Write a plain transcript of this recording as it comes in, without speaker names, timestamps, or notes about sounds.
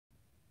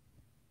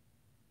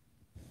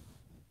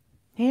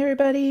Hey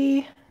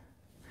everybody.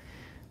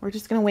 We're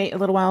just gonna wait a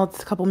little while.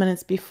 It's a couple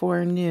minutes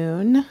before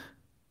noon. Let's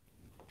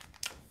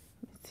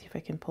see if I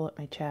can pull up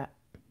my chat.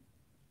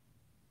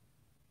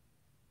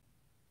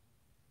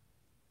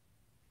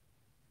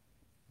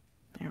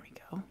 There we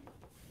go.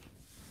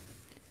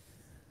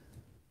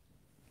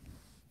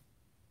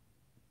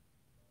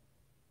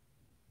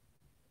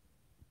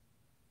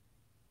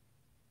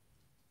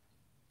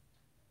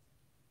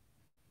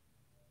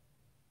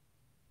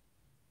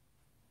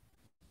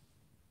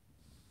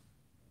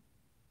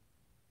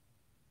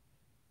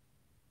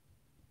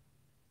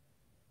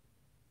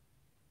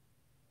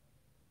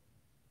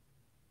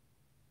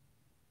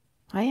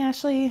 Hi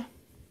Ashley. I'm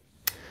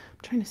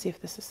trying to see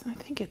if this is, I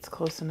think it's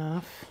close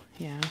enough.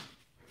 Yeah.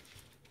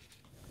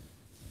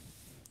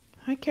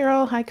 Hi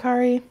Carol. Hi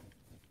Kari.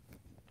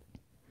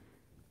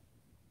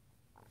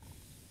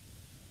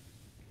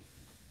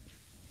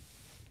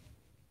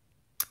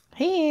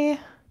 Hey.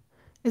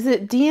 Is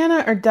it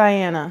Deanna or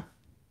Diana?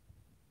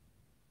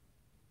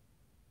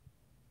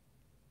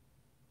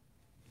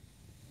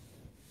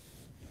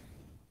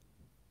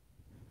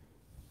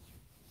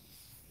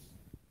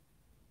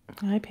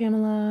 Hi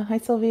Pamela. Hi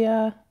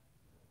Sylvia.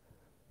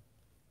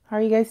 How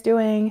are you guys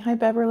doing? Hi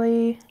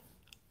Beverly.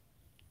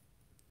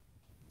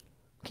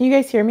 Can you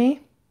guys hear me?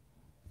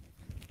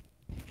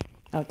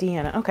 Oh,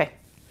 Deanna. Okay.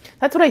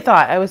 That's what I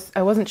thought.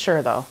 I wasn't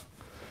sure though.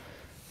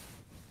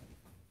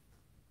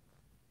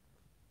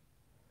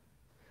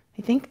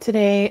 I think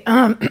today,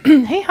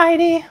 hey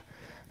Heidi.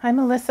 Hi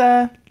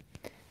Melissa.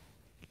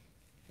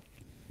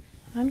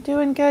 I'm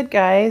doing good,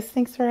 guys.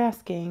 Thanks for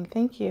asking.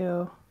 Thank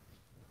you.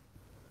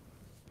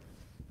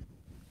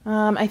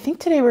 I think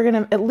today we're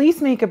going to at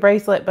least make a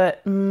bracelet,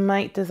 but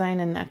might design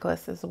a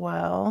necklace as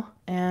well.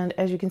 And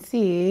as you can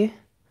see,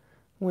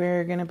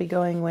 we're going to be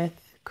going with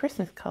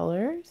Christmas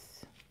colors.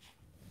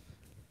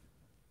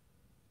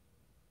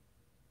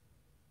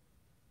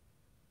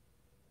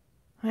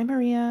 Hi,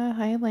 Maria.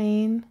 Hi,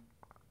 Elaine.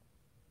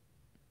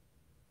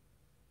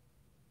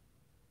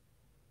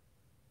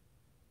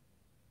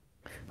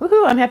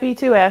 Woohoo! I'm happy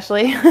too,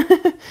 Ashley.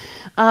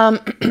 I'm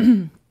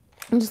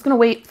just going to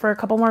wait for a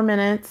couple more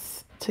minutes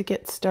to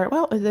get started.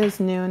 Well, it is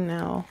noon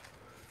now.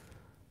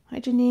 Hi,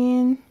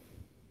 Janine.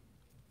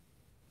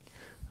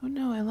 Oh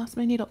no, I lost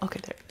my needle. Okay,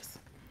 there it is.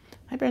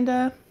 Hi,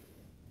 Brenda.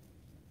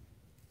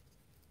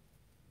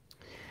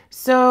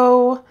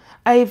 So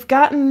I've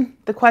gotten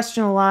the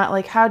question a lot,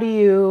 like how do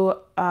you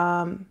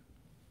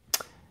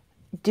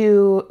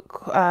do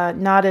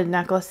knotted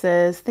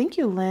necklaces? Thank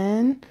you,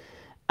 Lynn.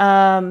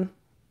 And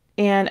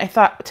I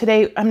thought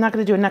today I'm not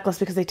going to do a necklace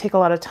because they take a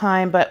lot of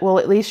time, but we'll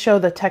at least show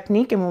the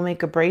technique and we'll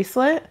make a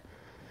bracelet,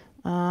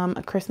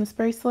 a Christmas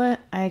bracelet.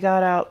 I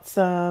got out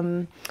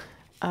some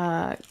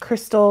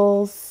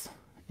crystals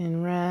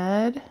in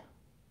red.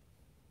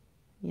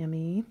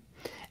 Yummy.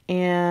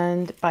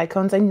 And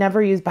bicones. I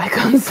never use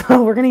bicones,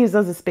 so we're going to use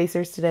those as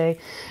spacers today.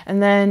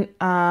 And then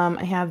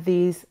I have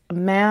these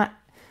matte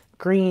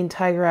green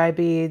tiger eye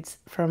beads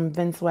from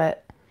Vince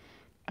Wet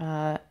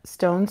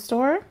Stone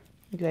Store.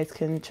 You guys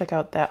can check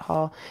out that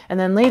haul. And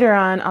then later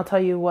on, I'll tell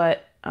you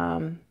what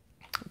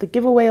the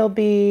giveaway will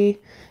be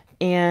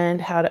and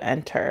how to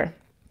enter.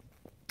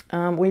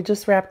 We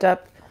just wrapped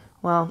up,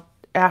 well,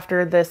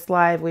 after this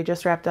live, we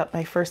just wrapped up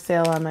my first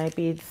sale on my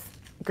beads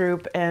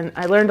group, and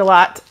I learned a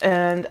lot,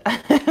 and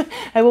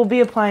I will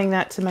be applying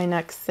that to my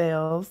next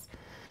sales.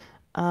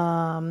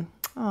 Oh,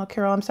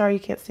 Carol, I'm sorry you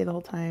can't stay the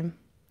whole time.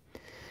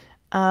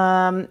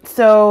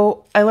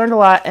 So I learned a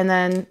lot, and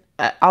then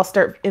I'll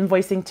start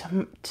invoicing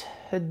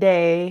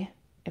today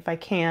if I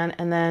can,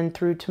 and then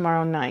through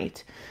tomorrow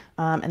night.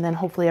 And then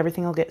hopefully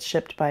everything will get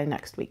shipped by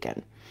next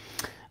weekend.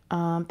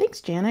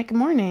 Thanks, Janet. Good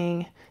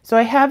morning. So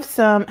I have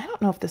some, I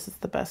don't know if this is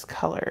the best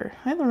color.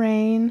 Hi,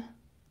 Lorraine.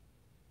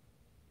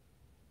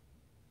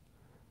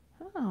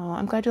 Oh,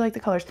 I'm glad you like the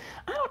colors.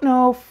 I don't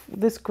know if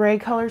this gray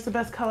color is the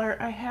best color.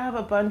 I have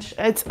a bunch.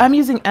 I'm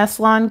using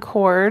Eslon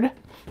cord.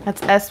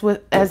 That's S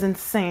with as in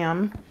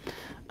Sam.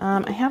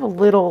 I have a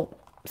little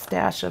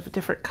stash of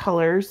different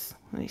colors.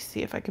 Let me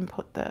see if I can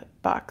put the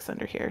box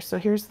under here. So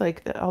here's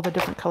like all the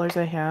different colors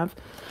I have.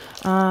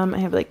 I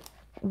have like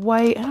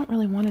white. I don't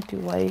really want to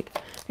do white.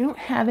 I don't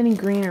have any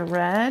green or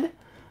red.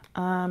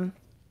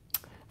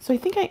 So I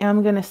think I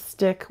am going to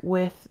stick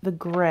with the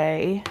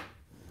gray.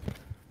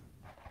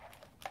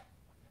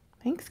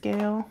 Thanks,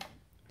 Gail.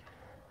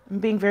 I'm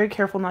being very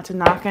careful not to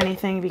knock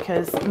anything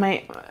because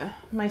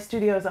my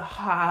studio is a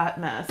hot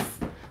mess.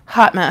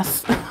 Hot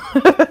mess.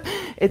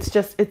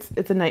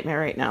 It's a nightmare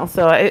right now.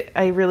 So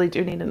I really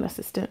do need an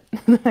assistant.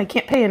 I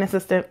can't pay an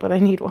assistant, but I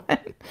need one.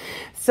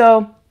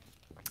 So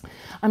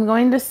I'm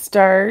going to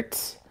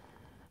start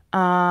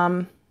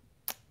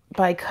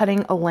by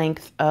cutting a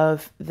length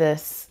of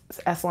this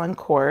Eslon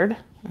cord.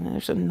 And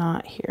there's a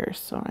knot here,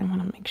 so I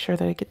want to make sure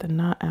that I get the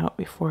knot out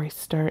before I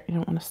start. You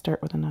don't want to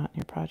start with a knot in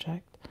your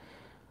project.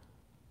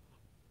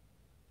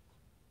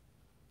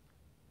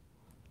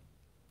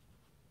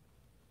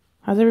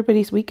 How's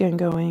everybody's weekend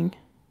going?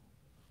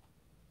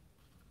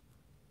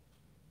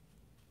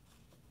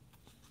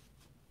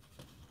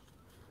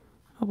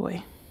 Oh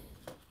boy,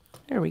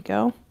 there we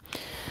go.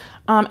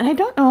 And I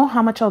don't know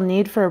how much I'll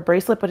need for a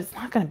bracelet, but it's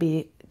not going to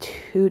be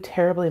too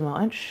terribly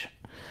much.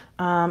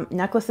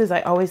 Necklaces,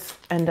 I always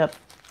end up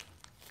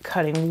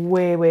cutting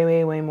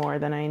way more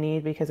than I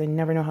need because I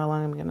never know how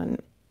long I'm going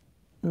to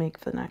make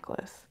the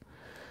necklace.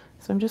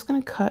 So I'm just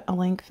going to cut a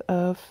length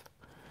of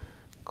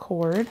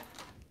cord.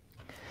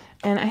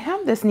 And I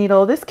have this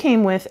needle. This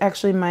came with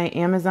actually my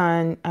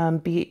Amazon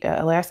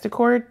elastic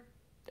cord,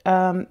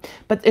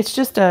 but it's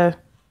just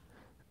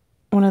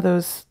one of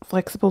those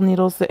flexible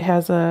needles that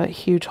has a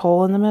huge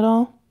hole in the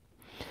middle.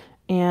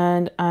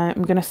 And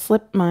I'm going to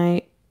slip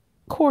my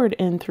cord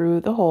in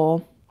through the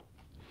hole.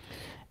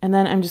 And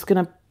then I'm just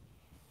going to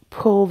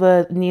pull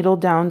the needle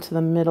down to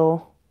the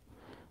middle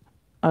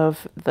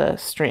of the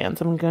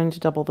strands. I'm going to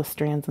double the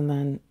strands and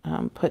then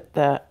put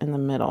that in the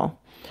middle.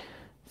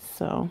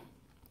 So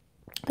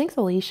thanks,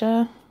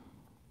 Alicia.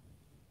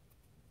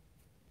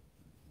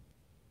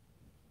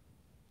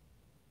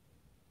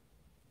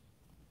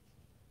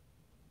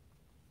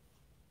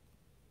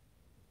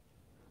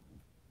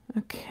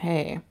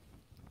 Okay.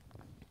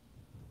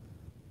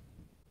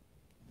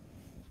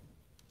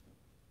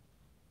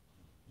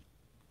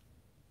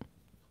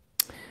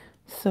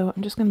 So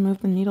I'm just going to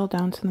move the needle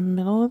down to the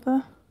middle of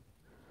the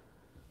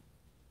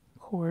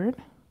cord.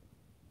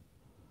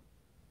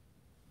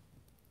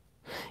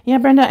 Yeah,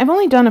 Brenda, I've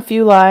only done a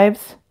few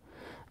lives.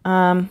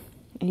 I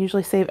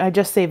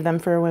just save them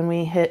for when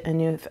we hit a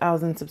new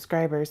 1,000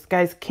 subscribers.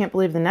 Guys, can't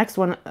believe the next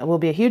one will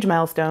be a huge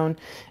milestone.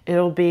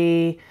 It'll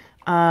be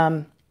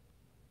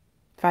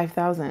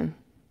 5,000.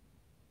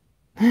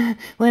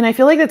 Lynn, I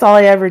feel like that's all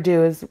I ever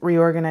do is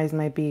reorganize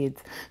my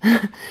beads.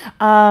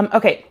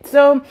 Okay,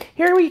 so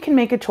here we can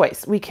make a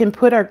choice. We can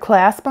put our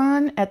clasp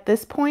on at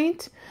this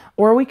point,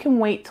 or we can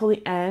wait till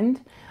the end.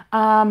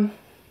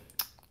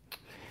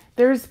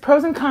 There's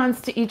pros and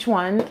cons to each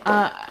one.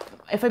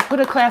 If I put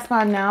a clasp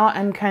on now,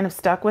 I'm kind of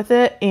stuck with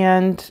it,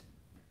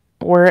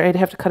 or I'd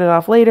have to cut it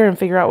off later and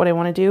figure out what I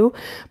want to do.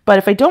 But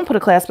if I don't put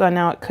a clasp on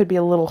now, it could be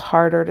a little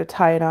harder to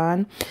tie it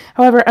on.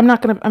 However, I'm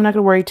not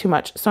gonna worry too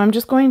much. So I'm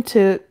just going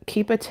to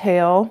keep a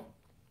tail,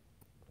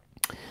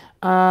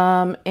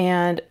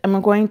 and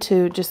I'm going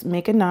to just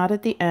make a knot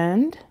at the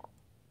end.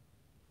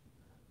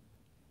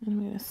 And I'm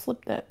going to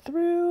slip that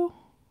through.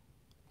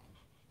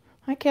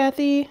 Hi,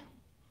 Kathy.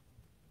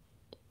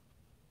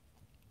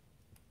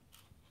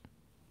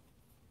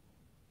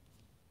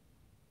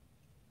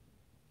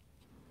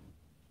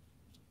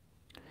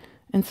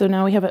 And so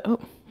now we have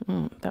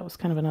that was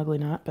kind of an ugly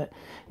knot, but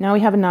now we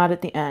have a knot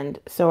at the end,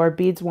 so our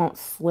beads won't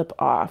slip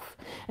off.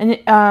 And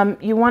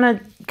you want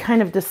to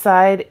kind of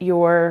decide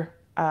your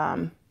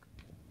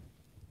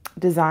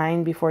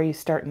design before you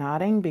start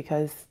knotting,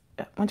 because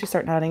once you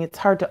start knotting, it's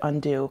hard to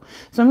undo.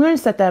 So I'm going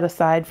to set that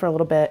aside for a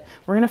little bit.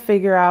 We're going to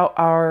figure out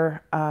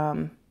our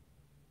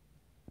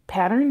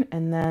pattern,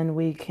 and then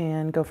we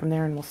can go from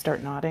there and we'll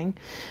start knotting.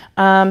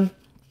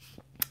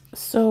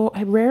 So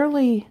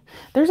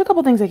there's a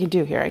couple things I could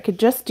do here. I could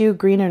just do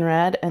green and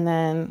red and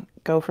then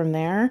go from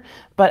there.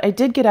 But I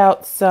did get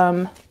out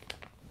some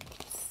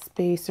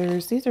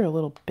spacers. These are a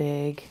little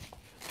big.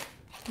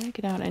 Did I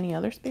get out any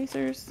other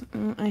spacers?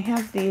 I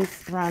have these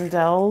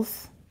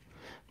rondelles,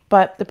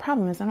 but the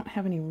problem is I don't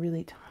have any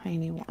really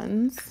tiny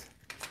ones.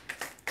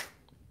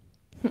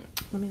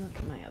 Let me look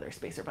at my other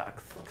spacer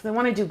box, because I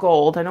want to do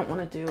gold. I don't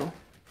want to do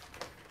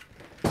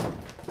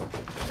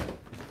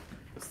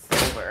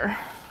silver.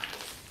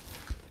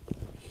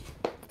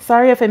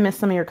 Sorry if I missed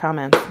some of your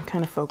comments. I'm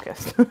kind of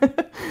focused.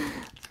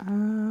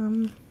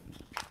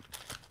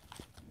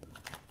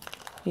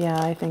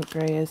 Yeah, I think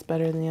gray is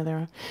better than the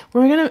other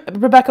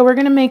one. Rebecca, we're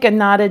gonna make a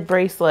knotted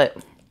bracelet.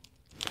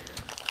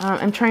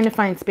 I'm trying to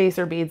find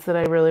spacer beads that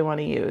I really want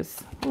to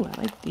use. Oh, I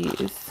like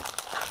these.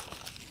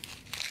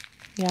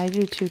 Yeah, I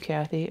do too,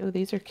 Kathy. Oh,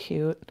 these are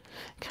cute.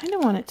 I kind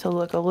of want it to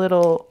look a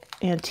little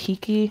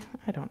antique-y.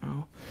 I don't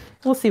know.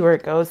 We'll see where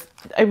it goes.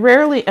 I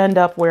rarely end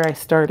up where I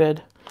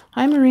started.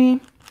 Hi,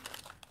 Marie.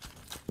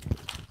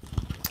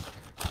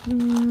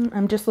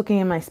 I'm just looking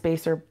in my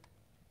spacer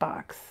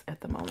box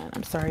at the moment.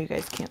 I'm sorry you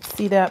guys can't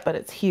see that, but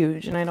it's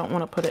huge and I don't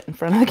want to put it in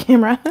front of the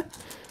camera.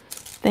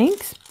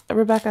 Thanks,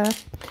 Rebecca.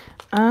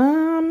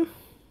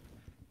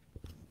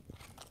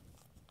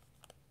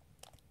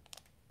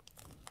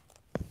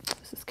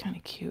 This is kind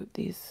of cute.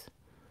 These.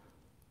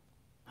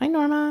 Hi,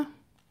 Norma.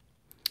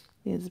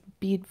 These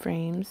bead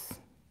frames.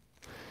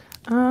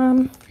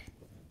 I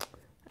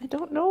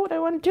don't know what I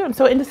want to do. I'm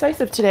so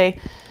indecisive today.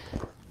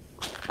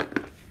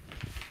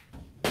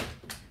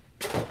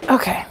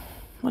 Okay,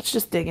 let's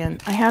just dig in.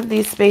 I have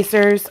these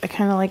spacers. I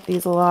kind of like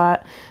these a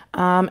lot.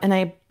 And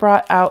I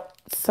brought out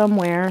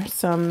somewhere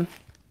some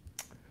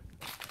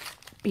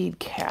bead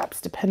caps,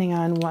 depending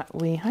on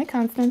hi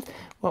Constance,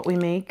 what we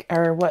make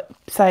or what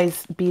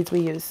size beads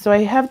we use. So I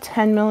have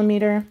 10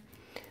 millimeter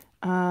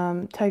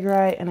tiger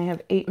eye, and I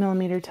have 8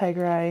 millimeter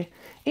tiger eye.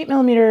 8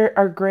 millimeter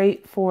are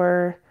great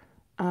for,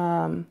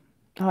 oh,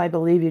 I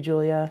believe you,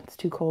 Julia. It's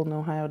too cold in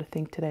Ohio to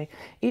think today.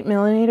 8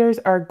 millimeters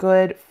are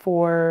good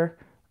for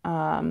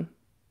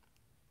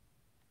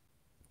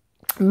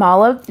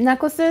mala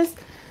necklaces.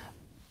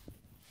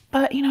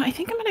 But, you know, I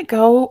think I'm going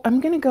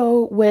to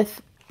go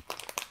with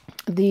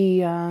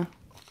the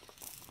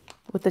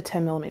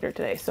 10 millimeter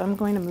today. So I'm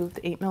going to move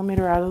the 8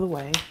 millimeter out of the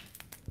way.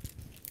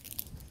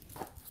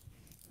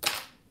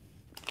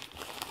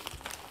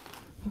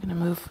 I'm going to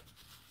move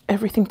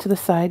everything to the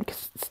side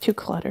because it's too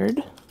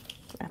cluttered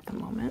at the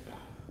moment.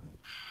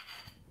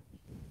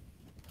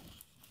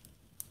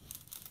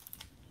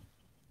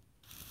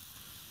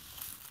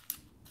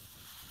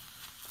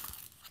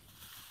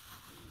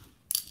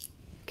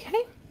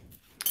 Okay.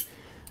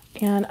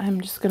 And I'm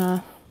just going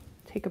to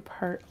take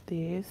apart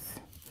these.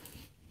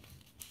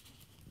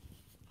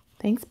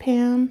 Thanks,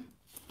 Pam.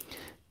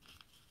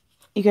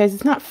 You guys,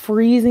 it's not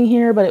freezing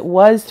here, but it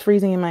was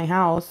freezing in my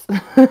house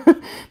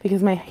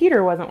because my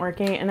heater wasn't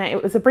working, and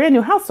it was a brand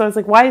new house, so I was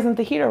like, why isn't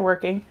the heater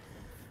working?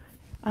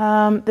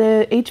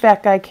 The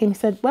HVAC guy came and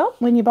said, well,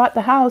 when you bought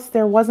the house,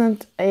 there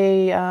wasn't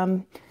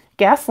a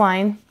gas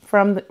line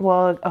from,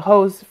 a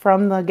hose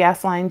from the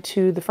gas line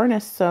to the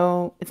furnace,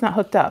 so it's not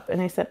hooked up.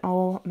 And I said,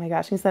 oh my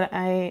gosh. He said,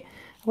 I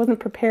wasn't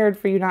prepared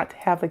for you not to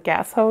have a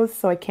gas hose,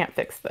 so I can't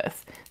fix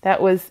this.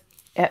 That was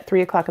at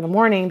 3 o'clock in the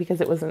morning because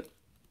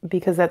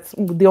that's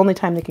the only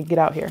time they could get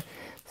out here.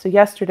 So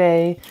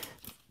yesterday,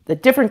 the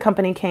different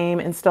company came,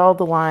 installed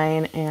the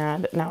line,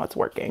 and now it's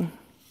working.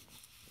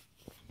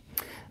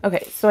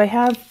 Okay, so I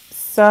have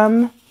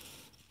some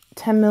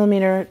 10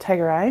 millimeter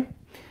Tiger Eye.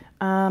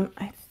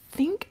 I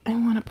think I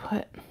want to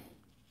put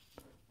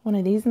one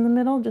of these in the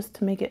middle just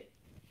to make it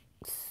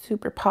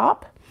super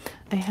pop.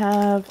 I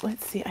have,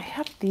 let's see, I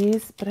have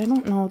these, but I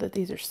don't know that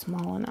these are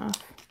small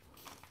enough.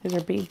 These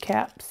are bead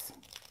caps.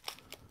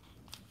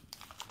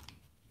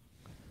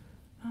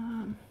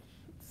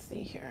 Let's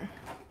see here.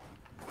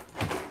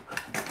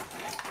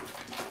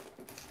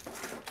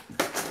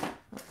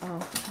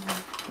 Oh,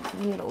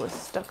 the needle is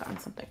stuck on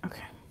something.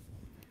 Okay.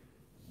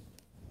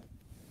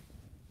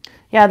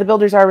 Yeah, the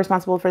builders are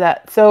responsible for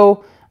that.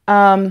 So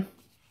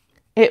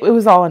it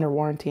was all under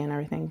warranty and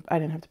everything. I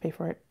didn't have to pay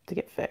for it to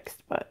get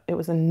fixed, but it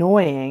was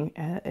annoying.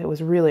 It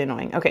was really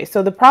annoying. Okay,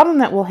 so the problem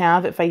that we'll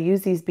have if I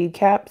use these bead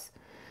caps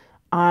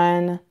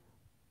on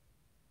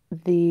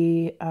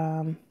the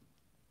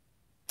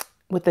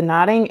with the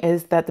knotting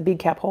is that the bead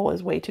cap hole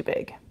is way too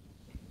big.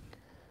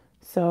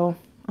 So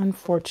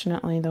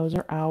unfortunately those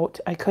are out.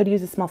 I could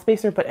use a small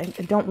spacer, but I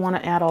don't want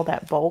to add all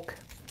that bulk.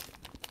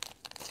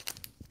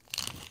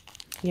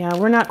 Yeah,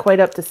 we're not quite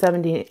up to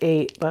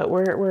 78, but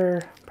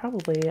we're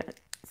probably at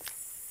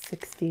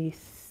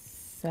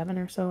 67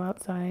 or so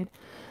outside.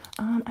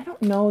 I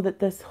don't know that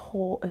this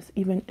hole is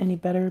even any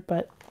better,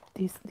 but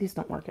these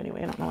don't work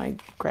anyway. I don't know why I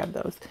grabbed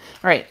those.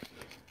 All right.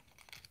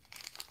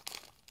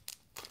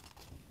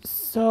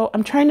 So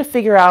I'm trying to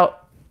figure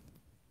out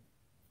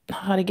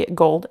how to get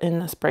gold in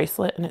this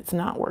bracelet, and it's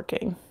not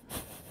working.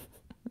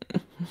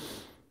 I'm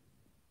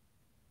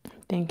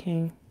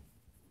thinking,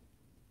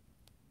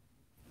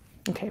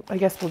 okay, I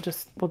guess we'll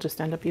just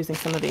end up using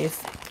some of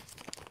these.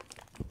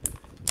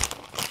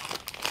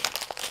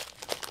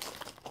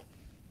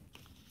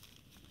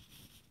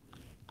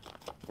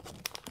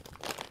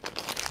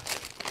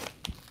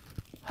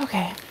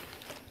 Okay,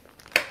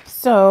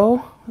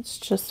 so let's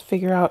just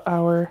figure out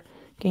our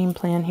game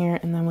plan here,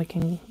 and then we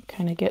can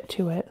kind of get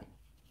to it.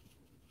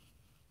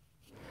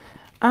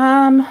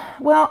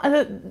 Well,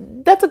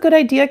 that's a good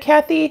idea,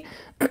 Kathy.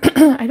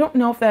 I don't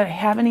know if I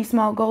have any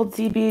small gold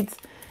Z beads,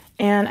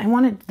 and I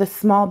wanted the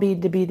small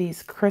bead to be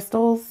these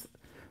crystals,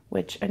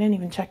 which I didn't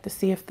even check to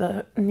see if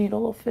the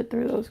needle will fit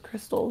through those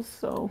crystals.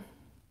 So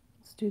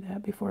let's do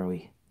that before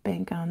we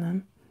bank on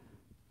them.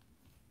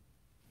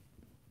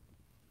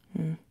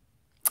 It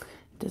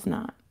does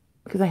not,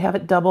 because I have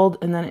it doubled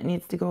and then it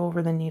needs to go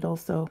over the needle.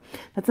 So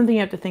that's something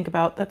you have to think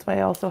about. That's why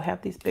I also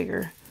have these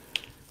bigger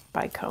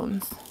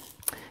bicones.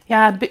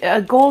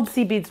 Yeah, gold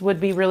C beads would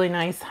be really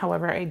nice.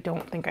 However, I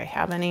don't think I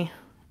have any,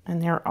 and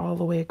they're all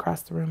the way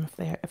across the room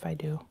if I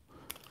do.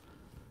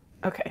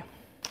 Okay.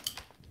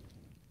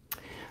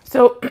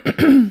 So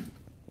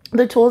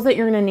the tools that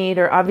you're going to need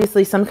are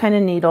obviously some kind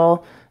of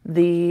needle,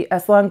 the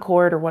S-Long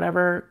cord or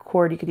whatever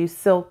cord. You could use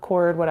silk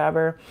cord,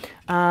 whatever.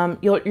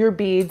 Your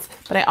beads.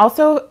 But I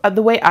also,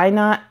 the way I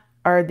knot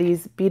are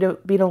these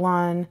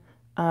bead-along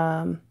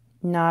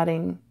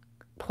knotting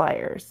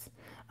pliers.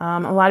 A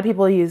lot of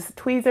people use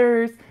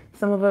tweezers.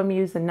 Some of them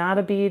use the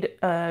knot-a-bead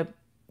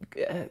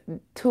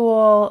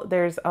tool.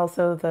 There's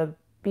also the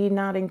bead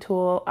knotting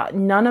tool.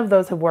 None of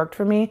those have worked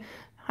for me.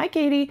 Hi,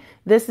 Katie.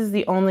 This is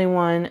the only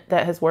one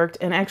that has worked.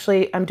 And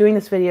actually, I'm doing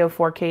this video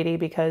for Katie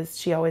because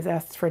she always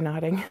asks for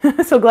knotting.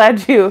 So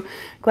glad you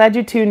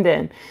tuned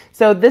in.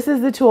 So this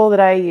is the tool that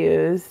I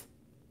use.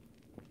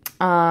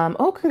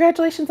 Oh,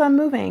 congratulations on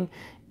moving.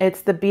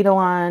 It's the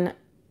bead-along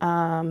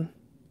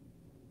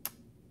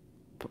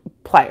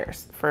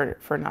pliers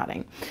for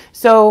knotting.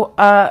 So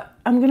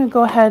I'm gonna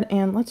go ahead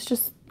and let's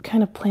just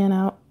kind of plan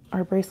out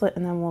our bracelet,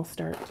 and then we'll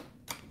start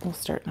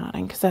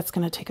knotting, because that's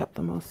going to take up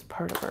the most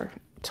part of our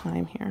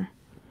time here.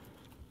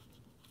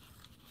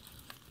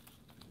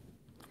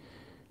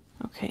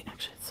 Okay,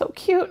 actually, it's so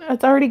cute.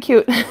 It's already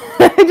cute.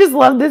 I just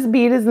love this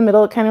bead in the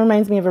middle. It kind of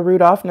reminds me of a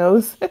Rudolph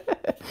nose.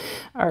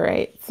 All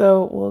right,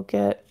 so we'll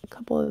get a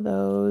couple of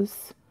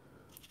those.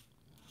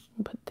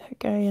 Put that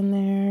guy in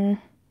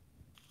there.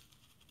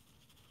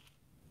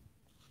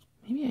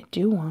 Maybe I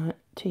do want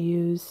to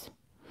use,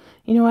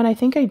 you know what? I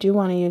think I do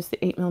want to use the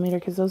 8mm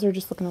because those are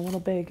just looking a little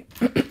big.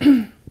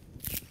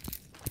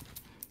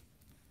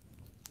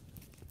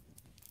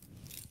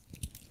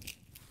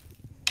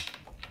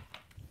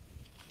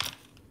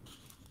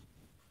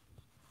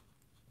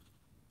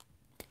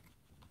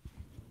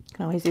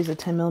 Can always use a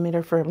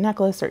 10mm for a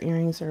necklace or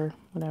earrings or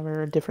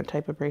whatever, a different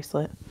type of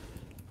bracelet.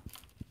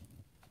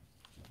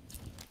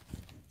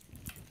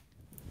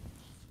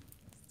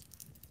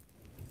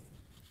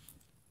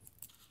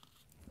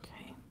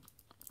 Okay.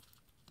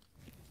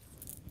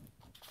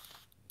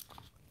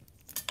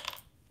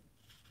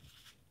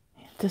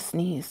 I have to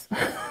sneeze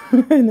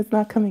and it's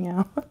not coming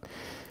out.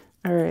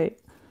 All right.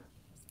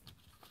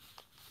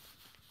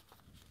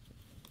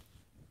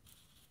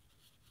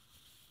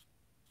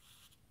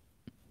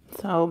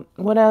 So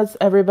what else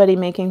everybody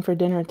making for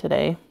dinner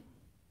today?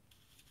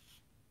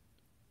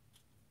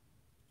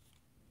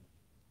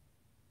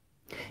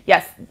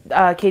 Yes,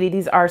 Katie,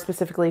 these are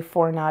specifically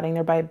for knotting.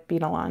 They're by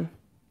Beadalon.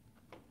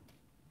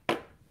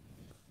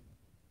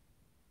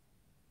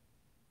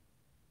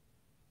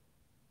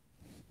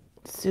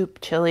 Soup,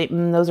 chili,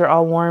 those are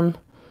all warm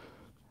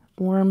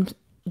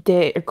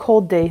day or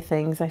cold day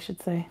things, I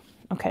should say.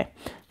 Okay,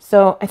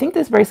 so I think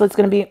this bracelet's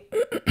going to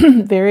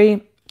be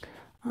very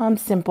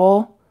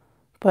simple,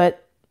 but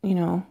you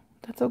know,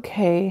 that's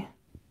okay.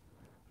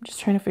 I'm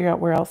just trying to figure out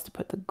where else to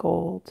put the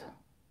gold.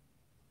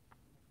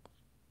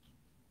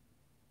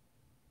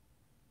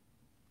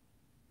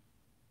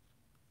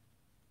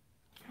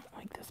 I don't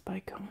like this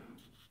bicone.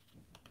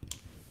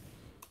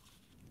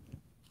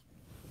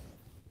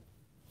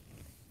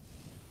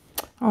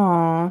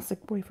 Aw,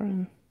 sick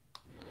boyfriend.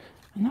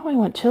 I know I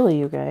want chili,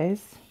 you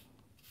guys.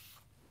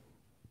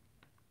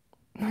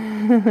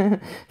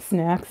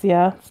 Snacks,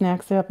 yeah.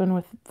 Snacks happen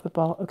with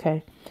football.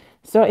 Okay.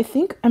 So I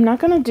think I'm not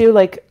going to do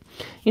like,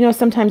 you know,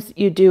 sometimes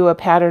you do a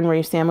pattern where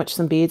you sandwich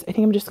some beads. I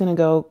think I'm just going to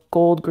go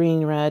gold,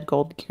 green, red,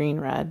 gold,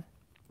 green, red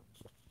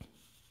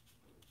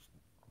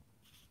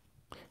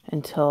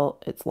until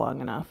it's long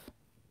enough.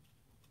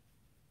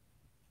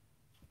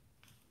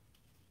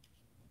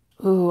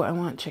 Ooh, I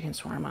want chicken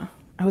shawarma.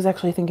 I was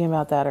actually thinking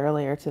about that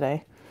earlier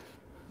today.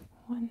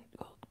 One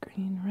gold,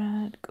 green,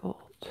 red, gold.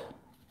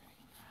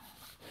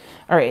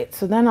 All right,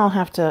 so then I'll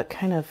have to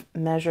kind of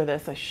measure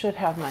this. I should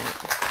have my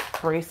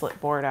bracelet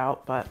board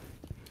out, but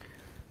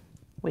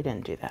we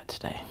didn't do that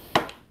today.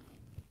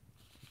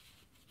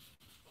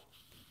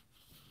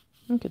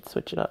 I could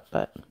switch it up,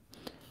 but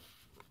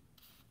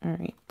all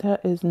right,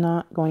 that is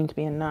not going to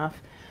be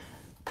enough.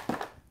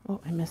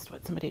 Oh, I missed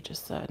what somebody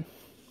just said.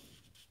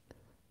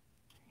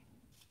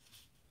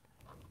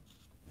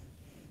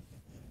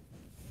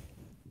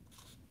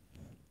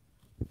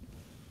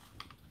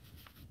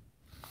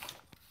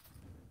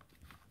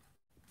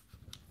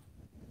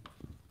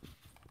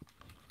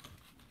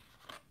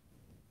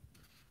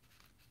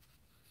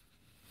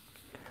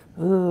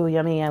 Ooh,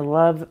 yummy. I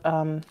love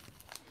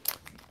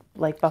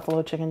like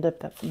buffalo chicken dip.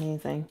 That's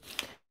amazing.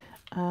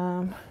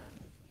 Let's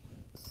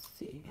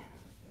see.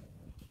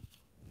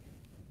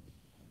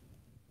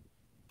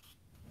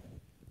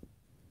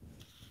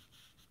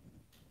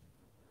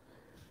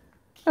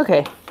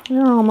 Okay,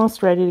 we're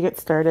almost ready to get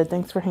started.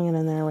 Thanks for hanging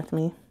in there with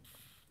me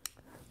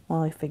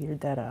while I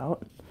figured that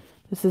out.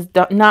 This is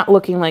not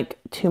looking like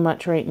too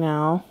much right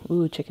now.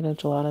 Ooh, chicken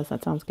enchiladas.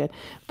 That sounds good.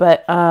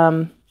 But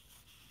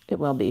it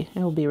will be. It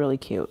will be really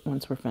cute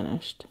once we're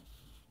finished.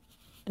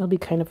 It'll be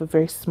kind of a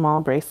very small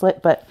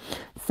bracelet, but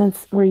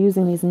since we're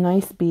using these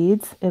nice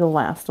beads, it'll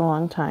last a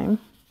long time.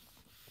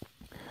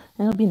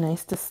 And it'll be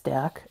nice to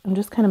stack. I'm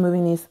just kind of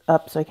moving these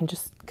up so I can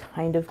just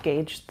kind of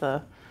gauge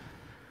the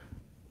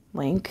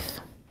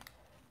length.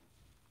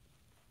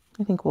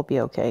 I think we'll be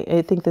okay.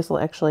 I think this will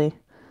actually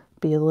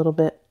be a little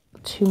bit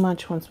too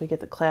much once we get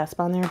the clasp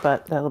on there,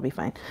 but that'll be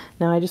fine.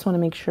 Now I just want to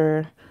make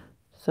sure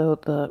so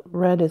the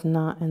red is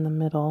not in the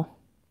middle.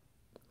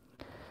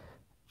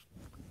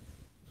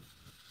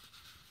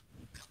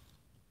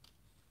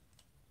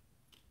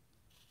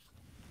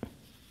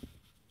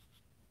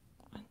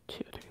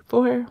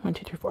 Four. 1,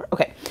 2, 3, 4.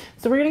 Okay,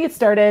 so we're gonna get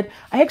started.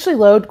 I actually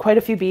load quite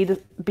a few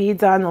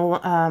beads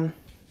on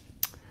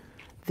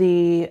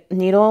the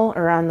needle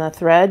or on the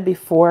thread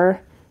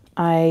before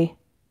I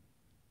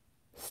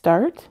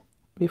start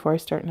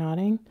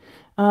knotting.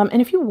 And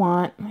if you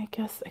want, I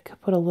guess I could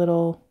put a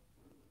little.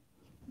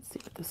 Let's see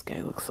what this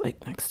guy looks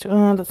like next to.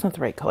 Oh, that's not the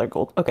right color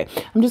gold. Okay,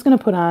 I'm just gonna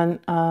put on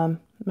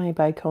my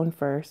bicone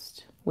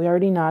first. We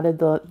already knotted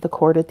the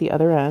cord at the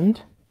other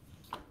end.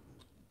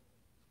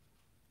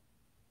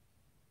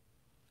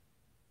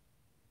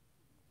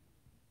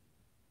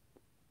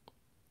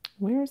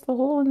 Where's the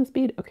hole in this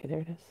bead? Okay, there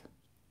it is.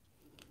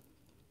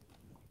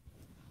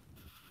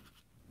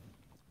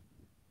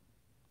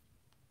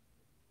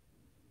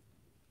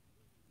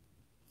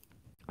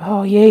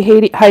 Oh, yay,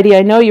 Heidi.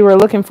 I know you were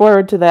looking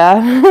forward to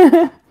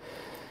that.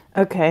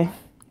 Okay,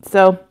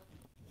 so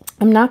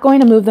I'm not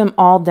going to move them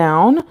all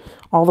down,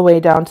 all the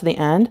way down to the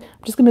end.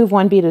 I'm just going to move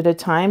one bead at a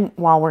time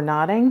while we're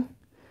knotting,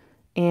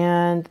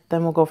 and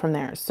then we'll go from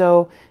there.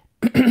 So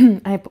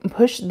I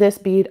push this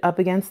bead up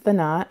against the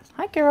knot.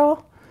 Hi,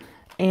 Carol.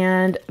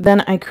 And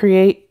then I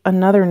create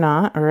another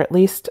knot, or at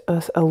least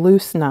a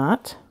loose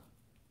knot.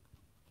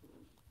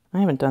 I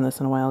haven't done this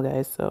in a while,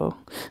 guys, so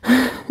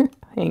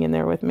hang in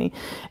there with me.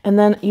 And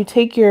then you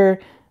take your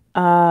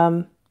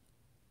knotting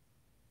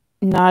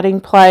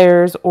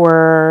pliers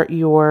or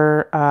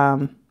your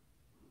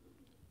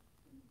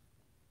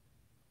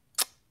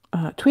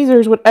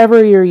tweezers,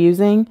 whatever you're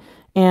using,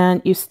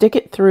 and you stick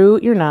it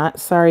through your knot.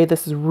 Sorry,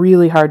 this is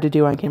really hard to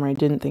do on camera. I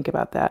didn't think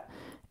about that.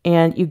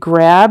 And you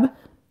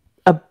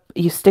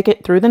you stick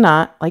it through the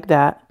knot like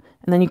that,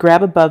 and then you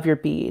grab above your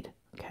bead,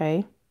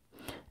 okay?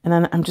 And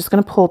then I'm just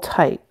going to pull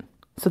tight.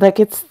 So that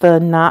gets the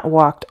knot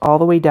walked all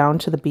the way down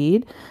to the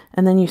bead,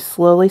 and then you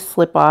slowly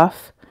slip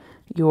off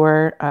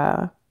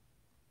your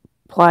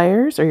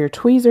pliers or your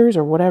tweezers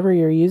or whatever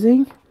you're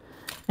using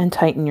and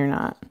tighten your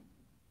knot.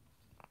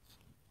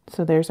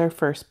 So there's our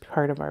first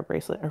part of our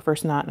bracelet, our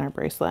first knot in our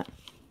bracelet.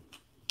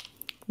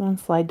 Then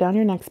slide down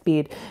your next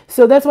bead.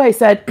 So that's why I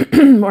said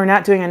we're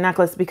not doing a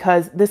necklace,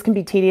 because this can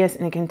be tedious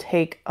and it can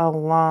take a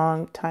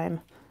long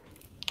time.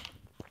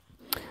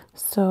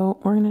 So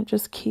we're going to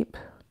just keep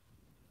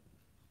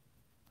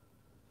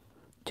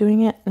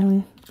doing it,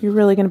 and you're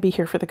really going to be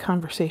here for the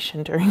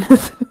conversation during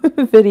this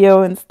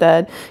video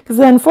instead, because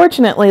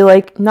unfortunately,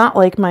 not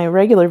like my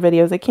regular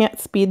videos, I can't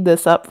speed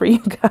this up for you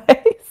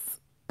guys.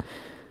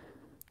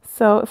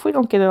 So if we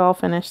don't get it all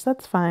finished,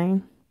 that's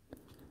fine.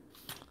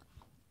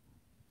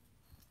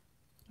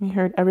 I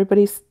heard a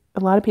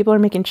lot of people are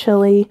making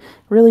chili,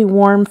 really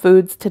warm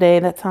foods today.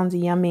 That sounds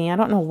yummy. I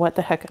don't know what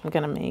the heck I'm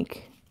going to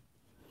make.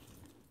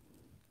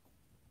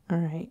 All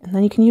right, and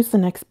then you can use the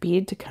next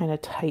bead to kind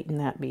of tighten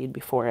that bead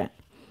before it.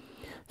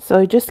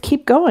 So just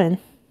keep going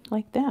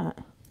like that.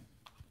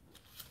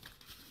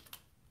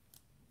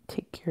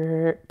 Take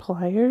your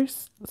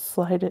pliers,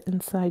 slide it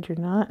inside your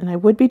knot. And I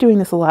would be doing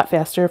this a lot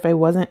faster if I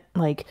wasn't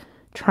like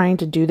trying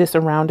to do this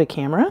around a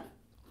camera.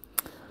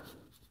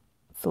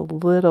 It's a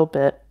little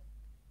bit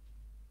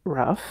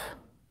rough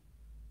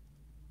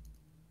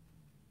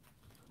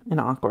and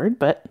awkward,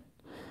 but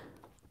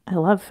I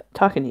love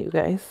talking to you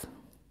guys.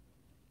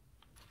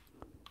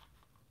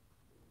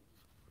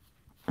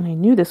 And I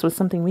knew this was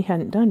something we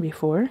hadn't done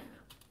before.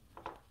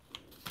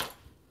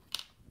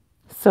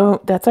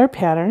 So that's our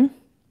pattern.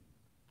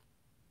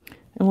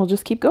 And we'll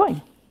just keep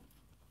going.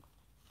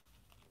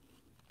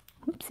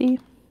 Oopsie.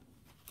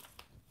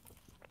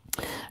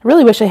 I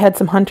really wish I had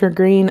some hunter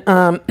green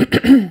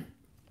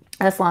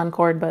Eslon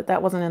cord, but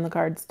that wasn't in the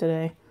cards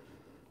today.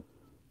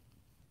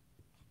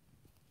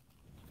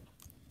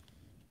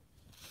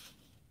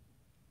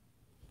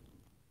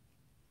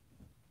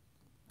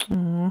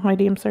 Oh,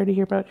 Heidi, I'm sorry to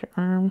hear about your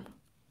arm.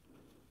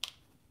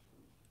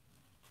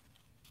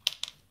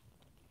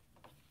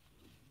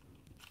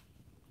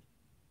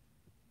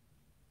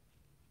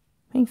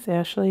 Thanks,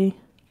 Ashley.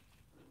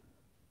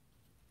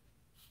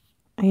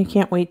 I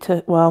can't wait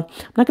to, well,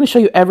 I'm not going to show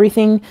you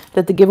everything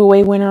that the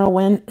giveaway winner will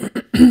win.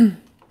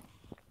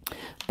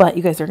 But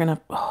you guys are going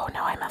to, oh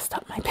no, I messed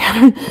up my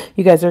pattern.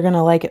 You guys are going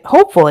to like it,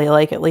 hopefully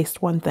like at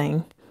least one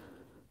thing.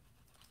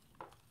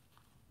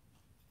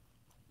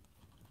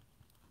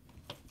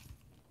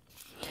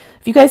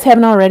 If you guys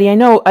haven't already, I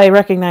know I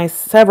recognize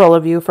several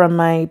of you from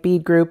my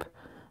bead group,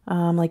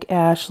 like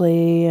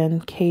Ashley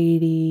and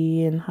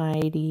Katie and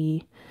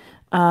Heidi.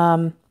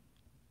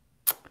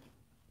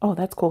 Oh,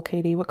 that's cool,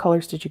 Katie. What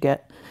colors did you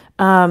get?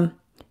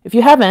 If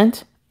you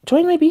haven't,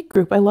 join my bead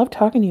group. I love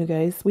talking to you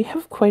guys. We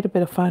have quite a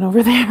bit of fun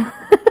over there.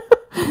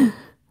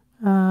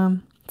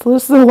 So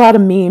this is a lot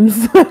of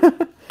memes.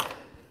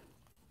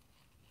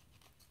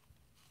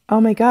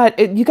 Oh my God.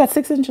 You got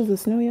 6 inches of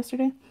snow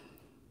yesterday?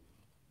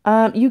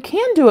 You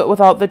can do it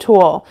without the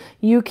tool.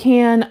 You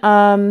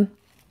can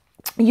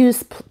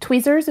use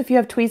tweezers if you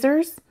have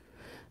tweezers.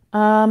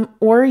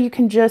 Or you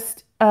can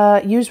just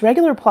use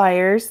regular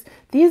pliers.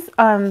 These,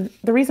 the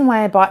reason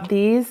why I bought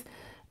these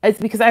is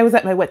because I was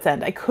at my wit's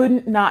end. I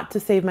couldn't not to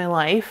save my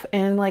life.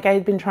 And like I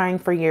had been trying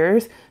for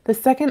years. The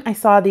second I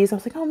saw these, I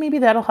was like, oh, maybe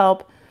that'll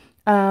help.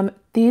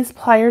 These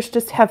pliers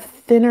just have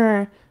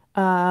thinner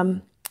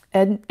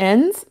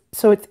ends,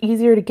 so it's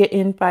easier to get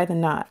in by the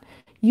knot.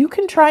 You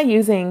can try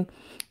using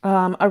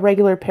a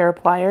regular pair of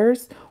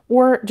pliers,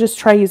 or just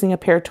try using a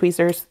pair of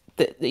tweezers.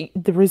 The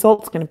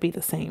result's going to be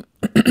the same.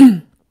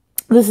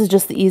 This is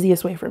just the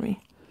easiest way for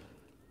me.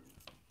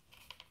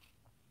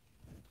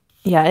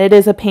 Yeah, it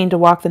is a pain to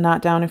walk the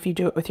knot down if you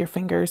do it with your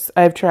fingers.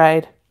 I've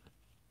tried.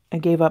 I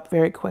gave up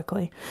very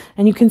quickly.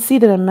 And you can see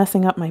that I'm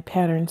messing up my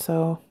pattern,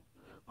 so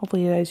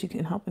hopefully you guys, you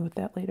can help me with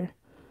that later.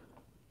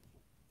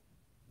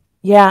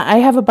 Yeah, I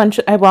have a bunch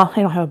of, well,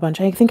 I don't have a bunch.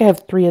 I think I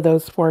have 3 of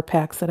those 4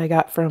 packs that I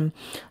got from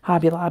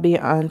Hobby Lobby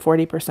on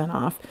 40%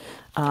 off,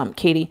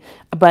 Katie.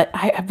 But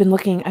I've been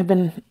looking, I've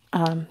been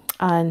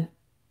on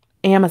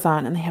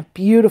Amazon, and they have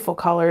beautiful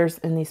colors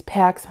in these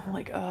packs. I'm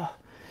like, oh,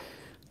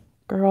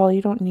 girl,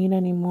 you don't need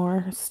any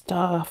more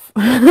stuff.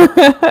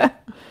 I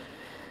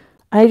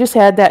just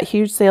had that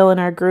huge sale in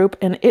our group,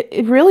 and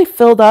it really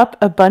filled up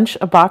a bunch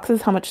of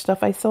boxes, how much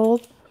stuff I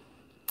sold.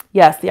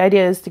 Yes, the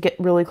idea is to get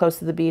really close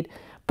to the bead.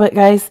 But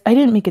guys, I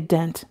didn't make a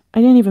dent. I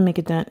didn't even make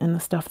a dent in the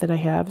stuff that I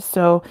have.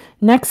 So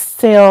next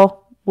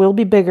sale will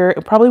be bigger.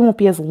 It probably won't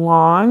be as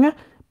long,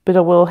 but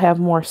it will have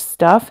more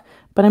stuff.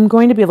 But I'm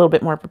going to be a little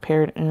bit more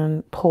prepared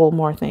and pull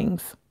more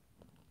things.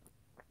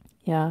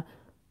 Yeah.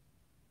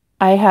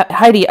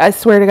 Heidi, I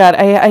swear to God,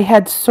 I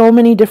had so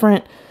many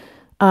different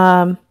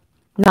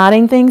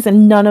knotting things,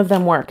 and none of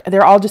them work.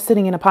 They're all just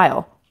sitting in a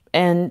pile.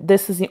 And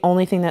this is the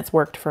only thing that's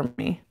worked for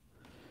me.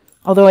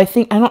 Although I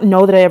don't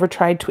know that I ever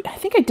tried, I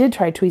think I did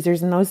try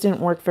tweezers, and those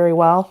didn't work very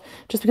well,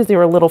 just because they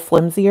were a little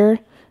flimsier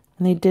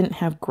and they didn't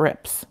have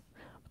grips.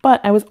 But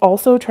I was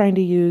also trying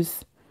to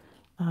use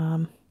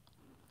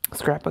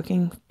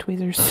scrapbooking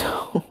tweezers,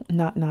 so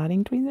not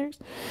knotting tweezers.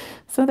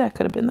 So that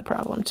could have been the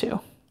problem too.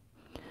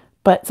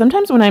 But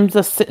sometimes when I'm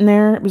just sitting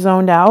there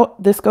zoned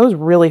out, this goes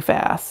really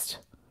fast.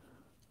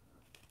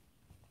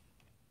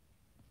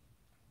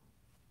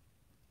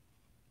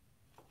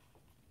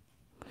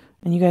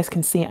 And you guys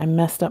can see I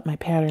messed up my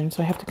pattern,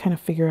 so I have to kind of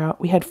figure out.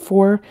 We had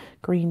 4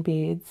 green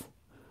beads.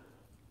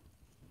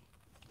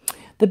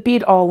 The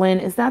bead all-in,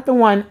 is that the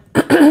one,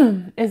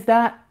 is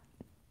that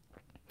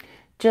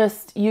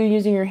just you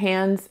using your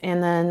hands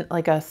and then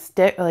like a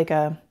stick, like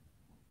a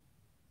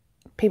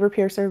paper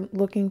piercer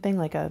looking thing,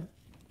 like a,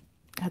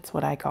 that's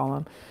what I call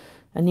them,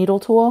 a needle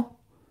tool?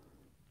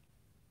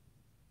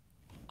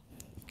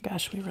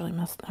 Gosh, we really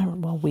messed, I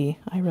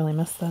really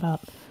messed that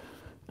up.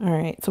 All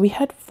right, so we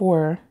had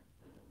 4.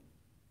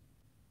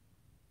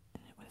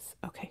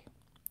 Okay,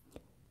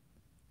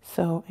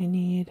 so I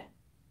need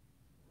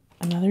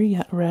another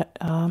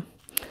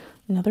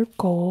another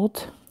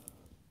gold.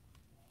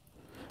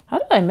 How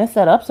did I mess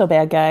that up so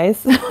bad,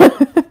 guys?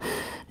 I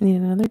need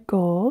another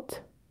gold,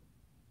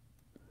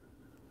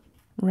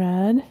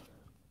 red.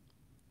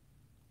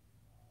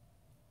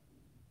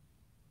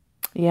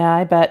 Yeah,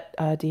 I bet,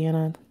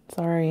 Deanna.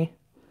 Sorry.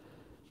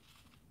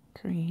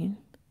 Green,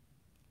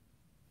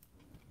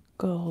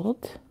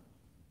 gold.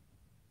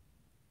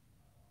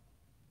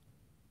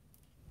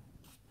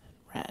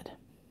 Red.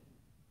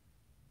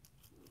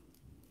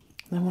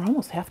 Then we're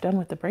almost half done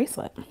with the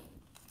bracelet.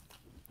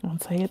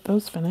 Once I get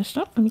those finished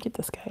up, let me get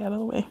this guy out of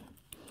the way.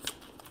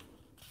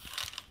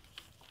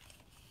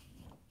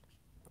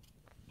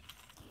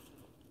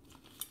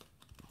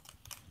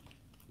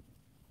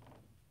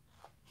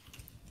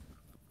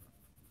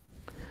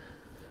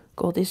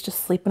 Goldie's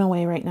just sleeping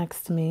away right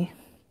next to me.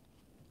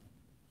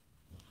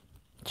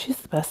 She's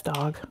the best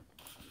dog.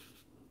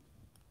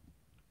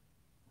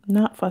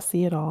 Not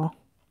fussy at all.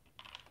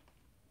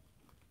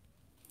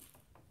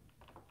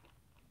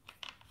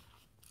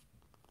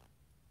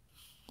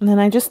 And then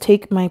I just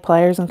take my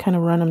pliers and kind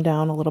of run them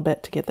down a little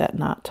bit to get that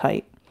knot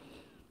tight.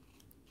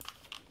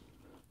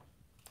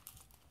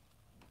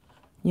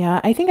 Yeah,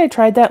 I think I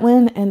tried that,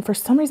 Lynn, and for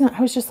some reason I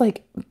was just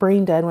like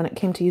brain dead when it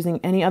came to using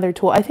any other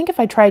tool. I think if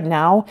I tried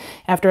now,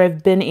 after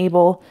I've been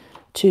able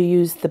to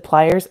use the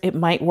pliers, it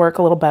might work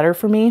a little better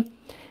for me.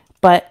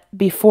 But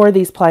before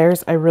these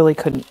pliers, I really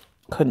couldn't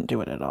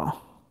do it at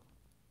all.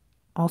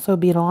 Also,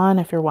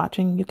 Beadalon, if you're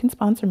watching, you can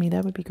sponsor me.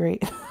 That would be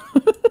great.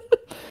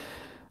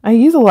 I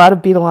use a lot of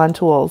Beadalon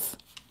tools.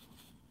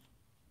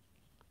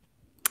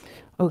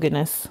 Oh,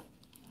 goodness.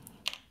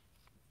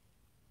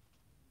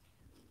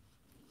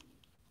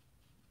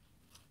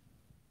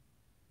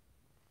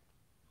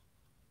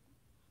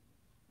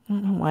 I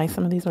don't know why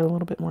some of these are a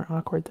little bit more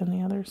awkward than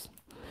the others.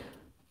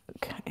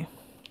 Okay.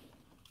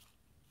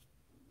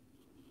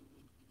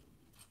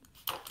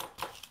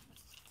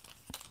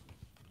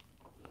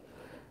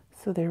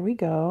 So there we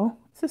go.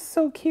 This is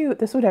so cute.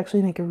 This would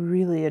actually make a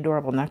really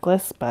adorable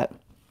necklace, but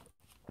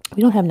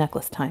we don't have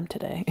necklace time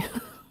today.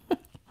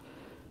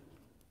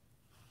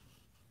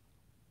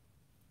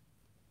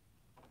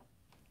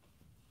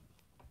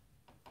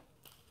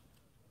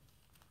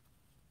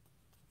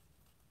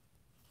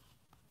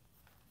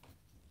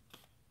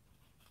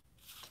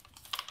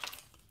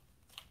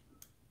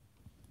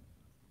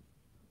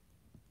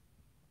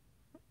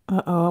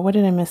 Uh-oh, what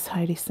did I miss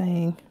Heidi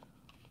saying?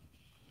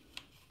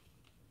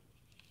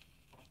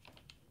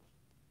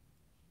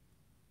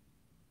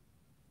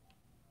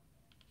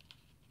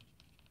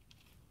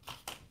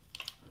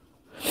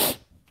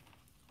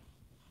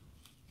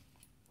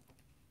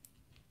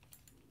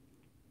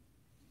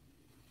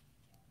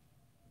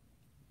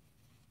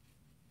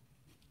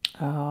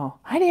 Oh,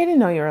 Heidi, I didn't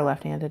know you were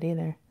left-handed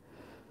either.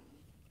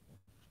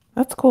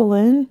 That's cool,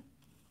 Lynn.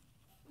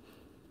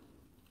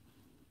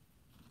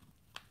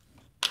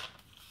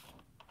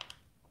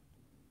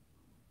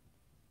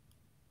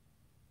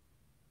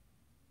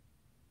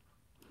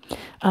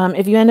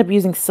 If you end up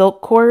using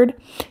silk cord,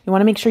 you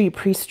want to make sure you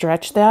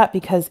pre-stretch that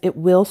because it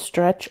will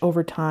stretch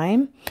over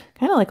time,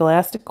 kind of like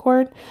elastic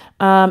cord.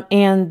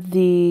 And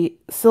the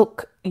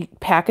silk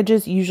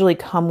packages usually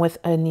come with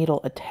a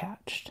needle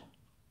attached.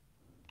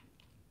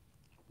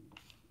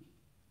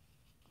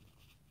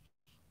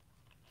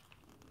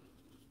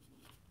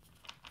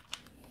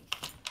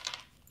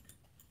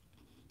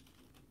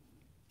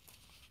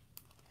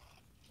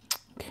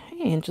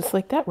 Okay, and just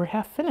like that, we're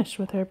half finished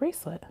with our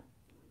bracelet.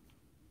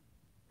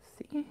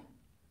 See?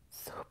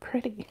 So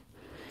pretty.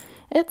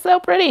 It's so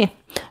pretty.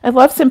 I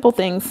love simple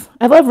things.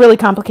 I love really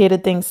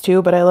complicated things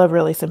too, but I love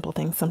really simple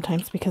things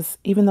sometimes because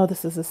even though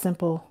this is a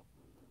simple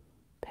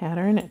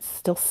pattern, it's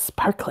still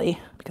sparkly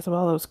because of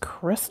all those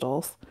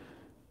crystals.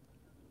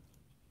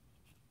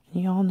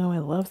 You all know I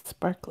love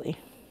sparkly.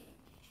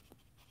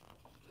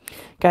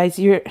 Guys,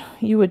 you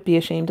would be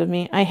ashamed of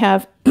me. I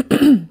have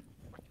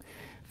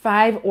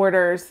 5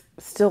 orders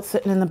still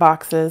sitting in the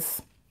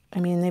boxes. I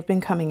mean, they've been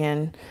coming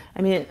in.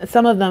 I mean,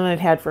 some of them I've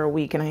had for a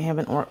week and I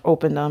haven't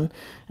opened them.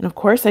 And of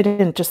course, I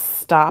didn't just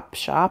stop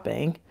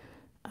shopping.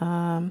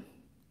 Oh,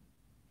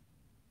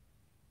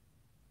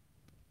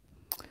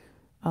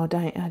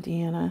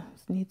 Deanna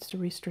needs to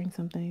restring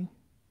something.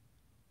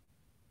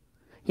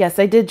 Yes,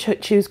 I did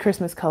choose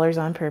Christmas colors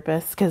on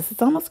purpose because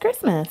it's almost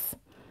Christmas.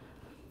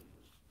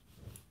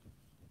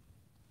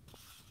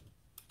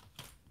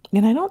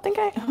 And I don't think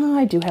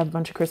I do have a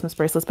bunch of Christmas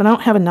bracelets, but I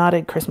don't have a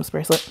knotted Christmas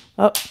bracelet.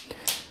 Oh,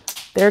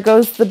 there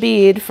goes the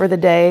bead for the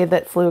day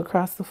that flew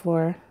across the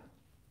floor.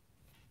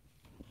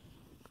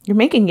 You're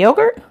making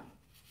yogurt?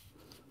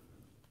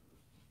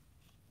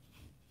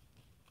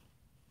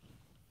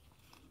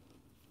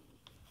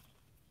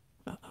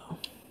 Uh-oh.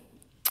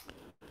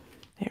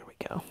 There we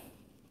go.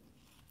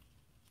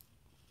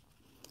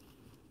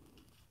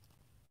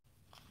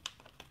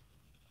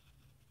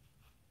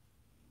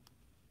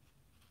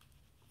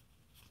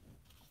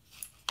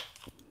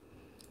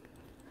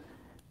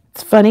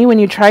 It's funny when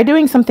you try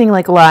doing something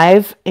like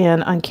live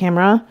and on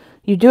camera,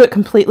 you do it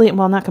completely,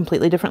 well, not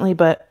completely differently,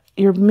 but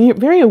you're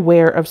very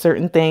aware of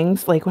certain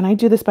things. Like when I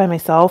do this by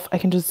myself, I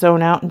can just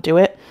zone out and do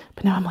it.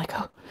 But now I'm like,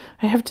 oh,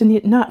 I have to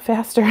knot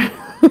faster.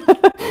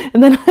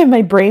 And then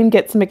my brain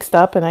gets mixed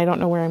up and I don't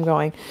know where I'm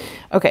going.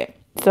 Okay,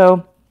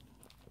 so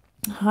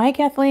hi,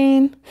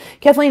 Kathleen.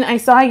 Kathleen, I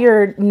saw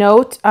your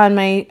note on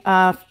my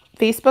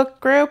Facebook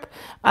group.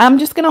 I'm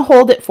just going to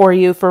hold it for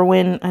you for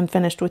when I'm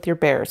finished with your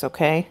bears,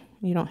 okay?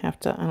 You don't have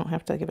to, I don't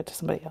have to give it to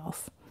somebody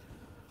else.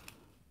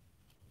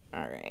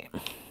 All right.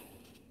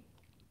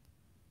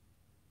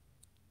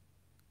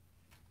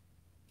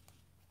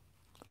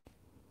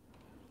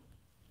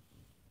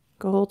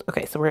 Gold.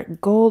 Okay, so we're at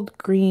gold,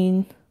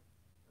 green,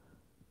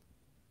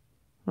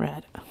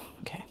 red.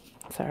 Okay,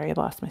 sorry, I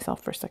lost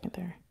myself for a second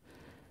there.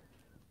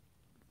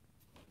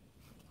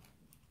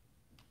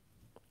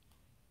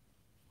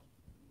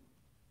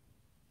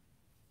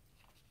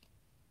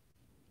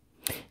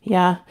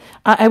 Yeah,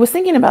 I was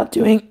thinking about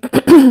doing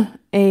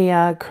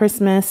a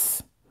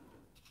Christmas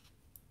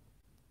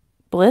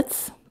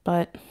blitz,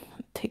 but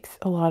it takes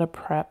a lot of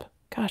prep.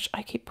 Gosh,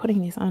 I keep putting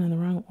these on in the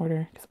wrong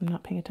order because I'm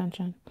not paying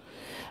attention.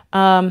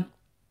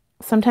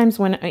 Sometimes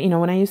when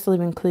I used to live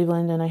in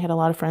Cleveland and I had a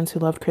lot of friends who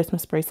loved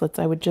Christmas bracelets,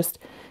 I would just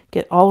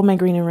get all of my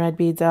green and red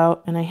beads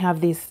out, and I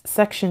have these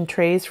section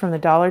trays from the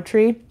Dollar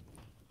Tree.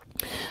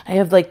 I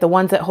have like the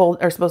ones that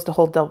are supposed to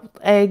hold deviled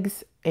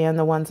eggs and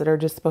the ones that are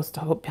just supposed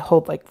to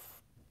hold like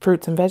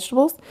fruits and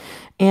vegetables.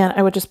 And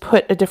I would just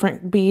put a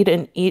different bead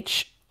in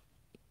each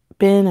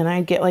bin, and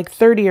I'd get like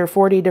 30 or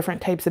 40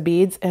 different types of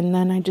beads, and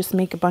then I just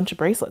make a bunch of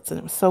bracelets, and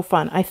it was so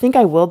fun. I think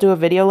I will do a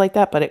video like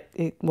that, but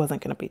it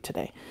wasn't going to be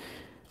today.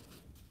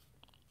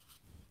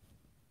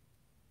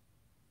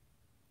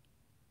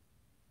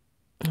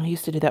 I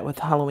used to do that with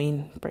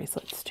Halloween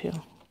bracelets too.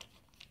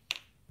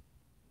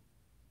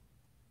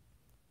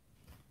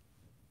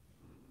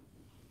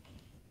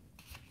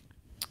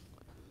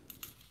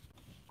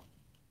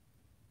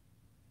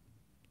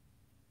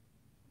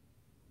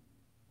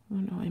 Oh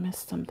no, I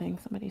missed something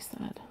somebody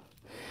said.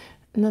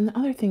 And then the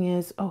other thing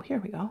is, oh, here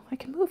we go. I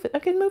can move it. I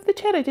can move the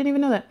chat. I didn't even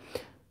know that.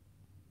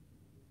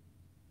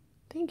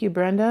 Thank you,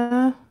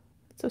 Brenda.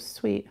 That's so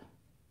sweet.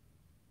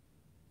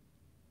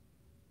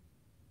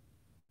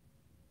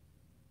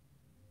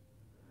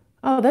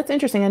 Oh, that's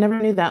interesting. I never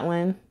knew that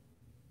one.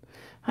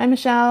 Hi,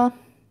 Michelle.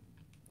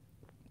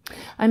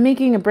 I'm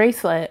making a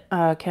bracelet,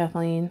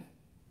 Kathleen.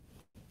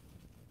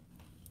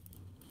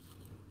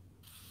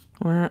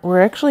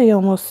 We're actually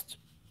almost,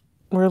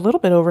 we're a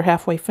little bit over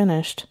halfway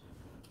finished.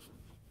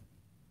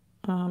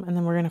 And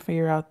then we're going to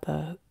figure out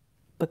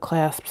the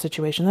clasp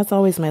situation. That's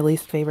always my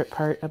least favorite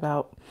part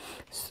about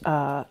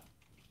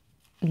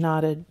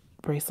knotted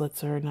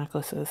bracelets or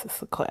necklaces, is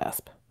the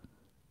clasp.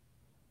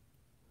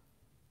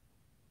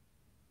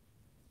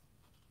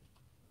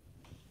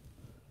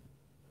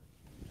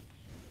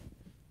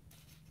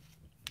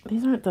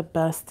 These aren't the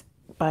best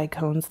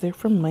bicones. They're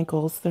from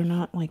Michaels. They're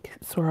not like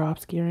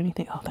Swarovski or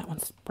anything. Oh, that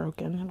one's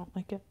broken. I don't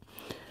like it.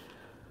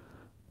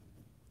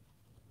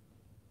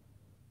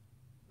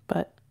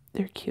 But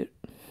they're cute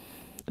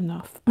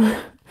enough.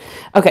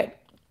 Okay,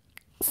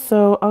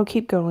 so I'll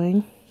keep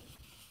going.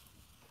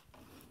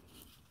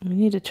 We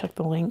need to check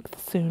the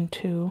length soon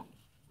too.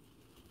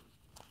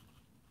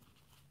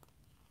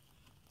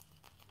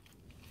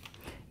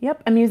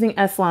 Yep, I'm using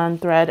Eslon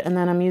thread, and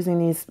then I'm using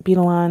these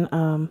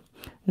Beadalon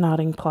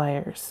knotting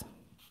pliers.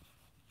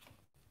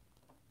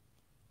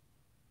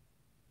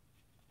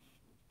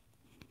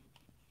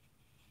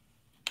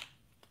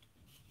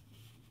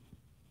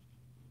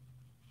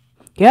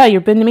 Yeah,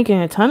 you've been making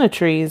a ton of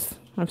trees.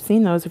 I've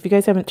seen those. If you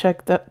guys haven't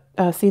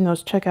seen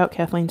those, check out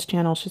Kathleen's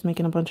channel. She's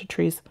making a bunch of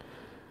trees.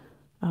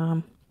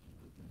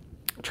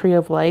 Tree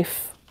of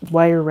Life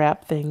wire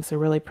wrap things. They're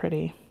really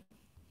pretty.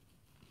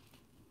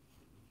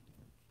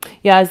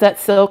 Yeah, is that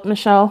silk,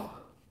 Michelle?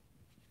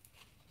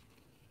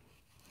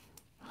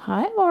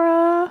 Hi,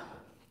 Laura.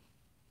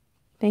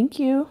 Thank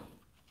you.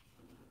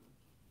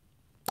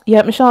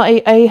 Yeah, Michelle,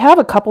 I have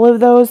a couple of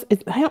those.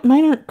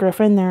 Mine aren't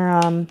Griffin.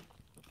 They're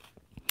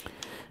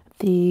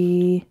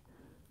the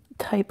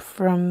type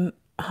from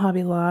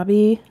Hobby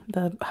Lobby,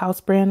 the house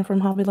brand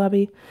from Hobby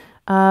Lobby.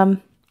 I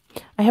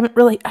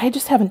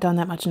just haven't done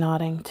that much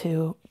knotting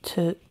to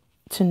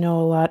know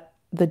a lot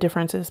the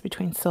differences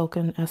between silk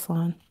and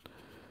Eslon.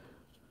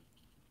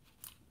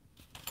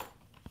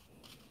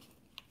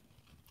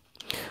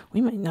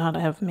 We might not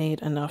have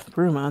made enough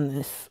room on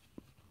this,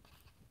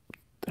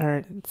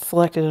 or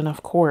selected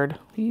enough cord.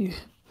 That's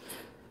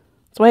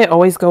why I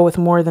always go with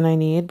more than I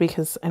need,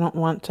 because I don't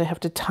want to have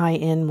to tie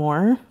in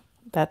more.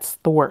 That's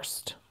the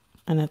worst.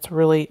 And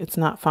it's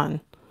not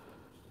fun.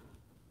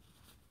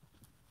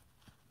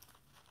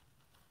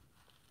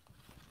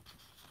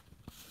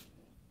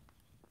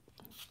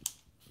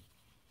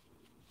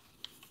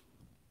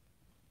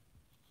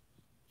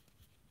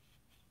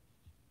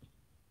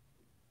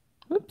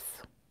 Oops.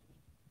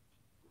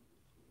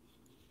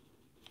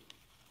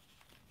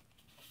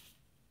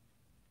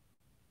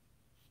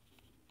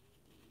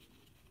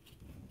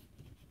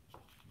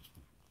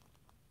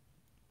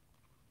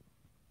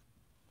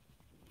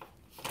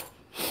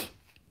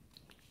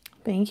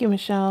 Thank you,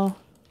 Michelle.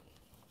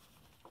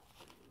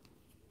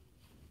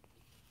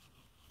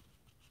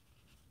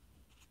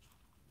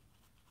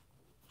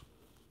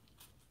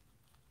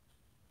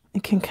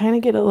 It can kind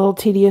of get a little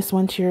tedious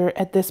once you're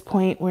at this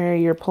point where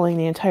you're pulling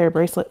the entire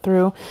bracelet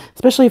through,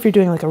 especially if you're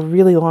doing like a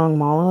really long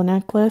mala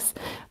necklace.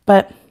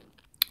 But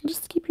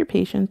just keep your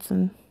patience,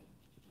 and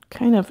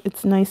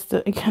it's nice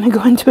to kind of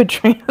go into a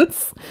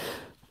trance.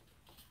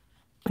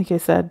 Like I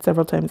said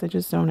several times, I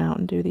just zone out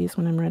and do these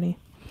when I'm ready.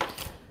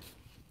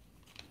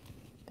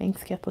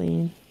 Thanks,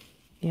 Kathleen.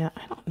 Yeah,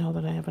 I don't know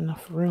that I have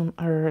enough room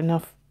or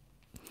enough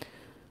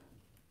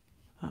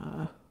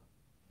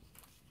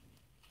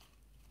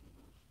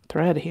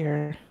thread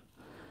here.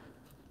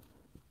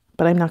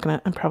 But I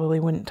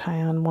probably wouldn't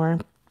tie on more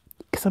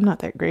because I'm not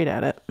that great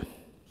at it.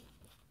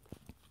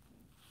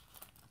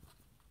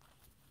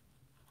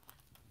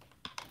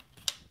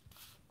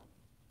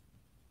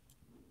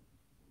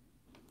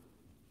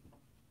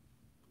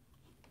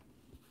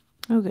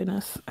 Oh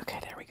goodness. Okay,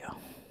 there we go.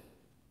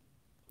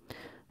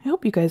 I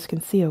hope you guys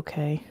can see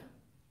okay.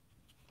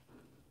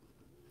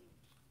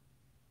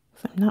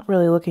 I'm not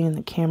really looking in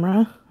the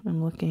camera.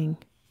 I'm looking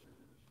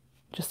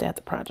just at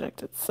the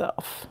project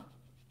itself.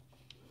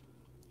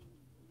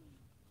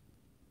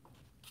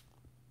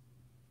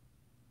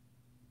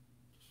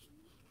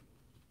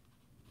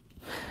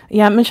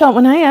 Yeah, Michelle,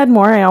 when I add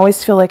more, I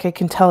always feel like I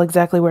can tell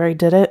exactly where I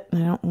did it.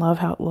 And I don't love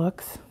how it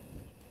looks.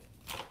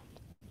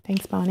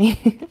 Thanks,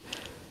 Bonnie.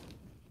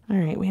 All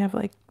right, we have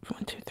like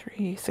 1, 2,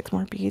 3, 6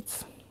 more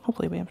beads.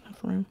 Hopefully we have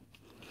enough room.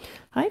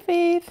 Hi,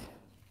 Faith.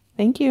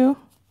 Thank you.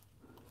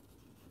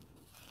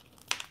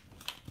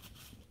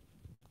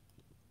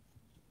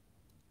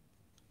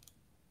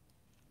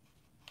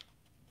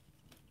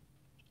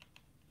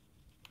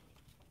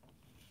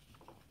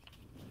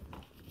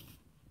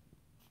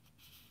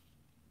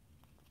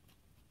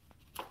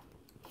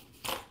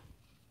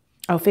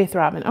 Oh, Faith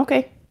Robin.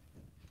 Okay.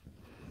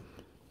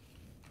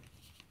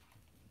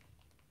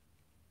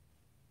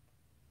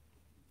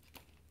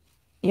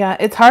 Yeah,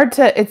 it's hard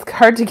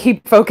to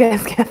keep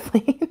focused,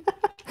 Kathleen.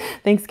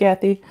 Thanks,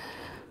 Kathy.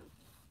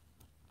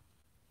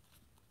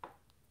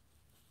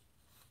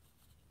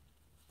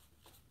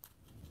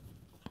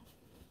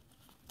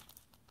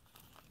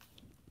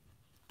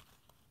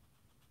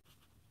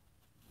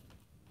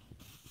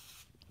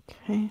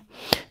 Okay.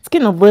 It's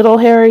getting a little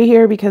hairy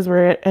here because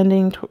we're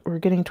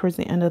getting towards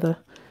the end of the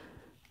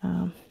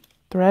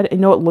thread. I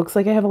know it looks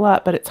like I have a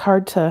lot, but it's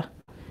hard to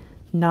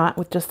knot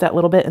with just that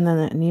little bit, and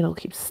then the needle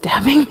keeps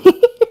stabbing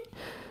me.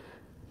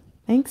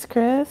 Thanks,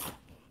 Chris.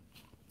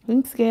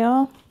 Thanks,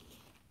 Gail.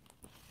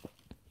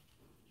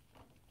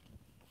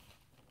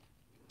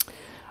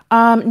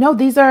 No,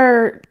 these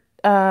are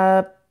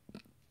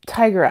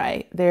Tiger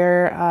Eye.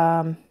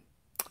 They're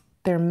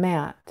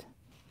matte.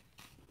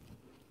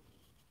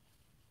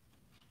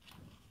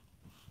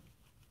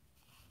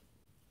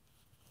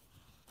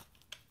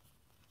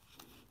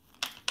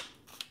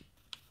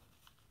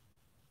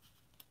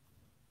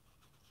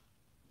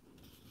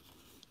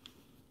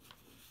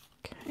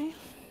 Okay.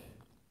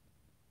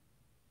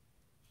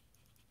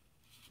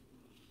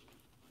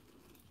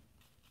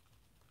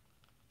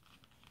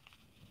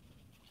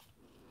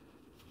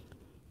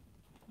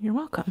 You're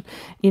welcome.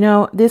 You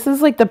know, this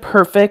is like the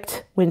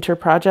perfect winter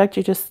project.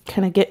 You just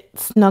kind of get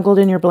snuggled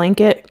in your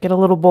blanket, get a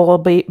little bowl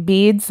of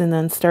beads, and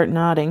then start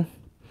knotting.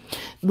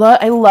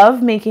 I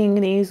love making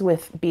these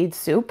with bead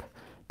soup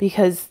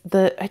because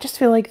I just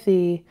feel like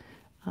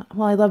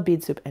well, I love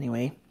bead soup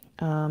anyway.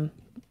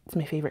 It's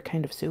my favorite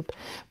kind of soup.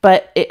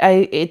 But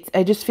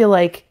I just feel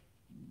like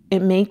it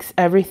makes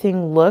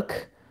everything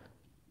look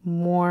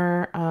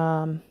more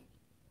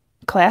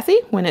classy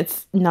when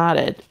it's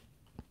knotted.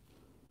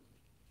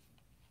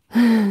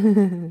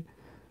 All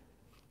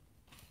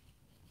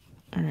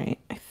right,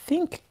 I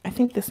think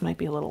this might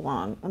be a little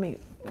long. Let me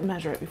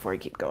measure it before I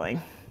keep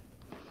going.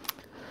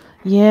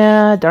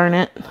 Yeah, darn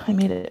it. I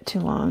made it too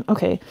long.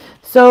 Okay,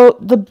 so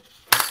what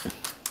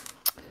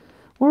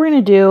we're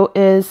going to do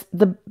is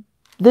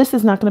this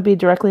is not going to be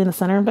directly in the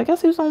center, but I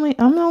guess I'm the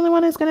only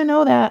one who's going to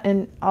know that,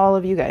 and all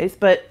of you guys,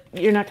 but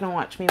you're not going to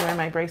watch me wear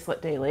my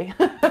bracelet daily.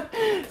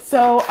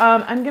 So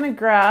I'm going to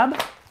grab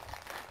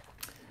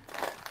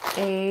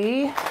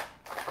a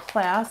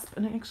clasp,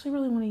 and I actually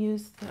really want to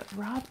use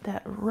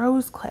that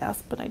rose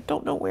clasp, but I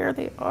don't know where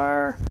they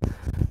are.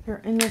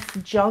 They're in this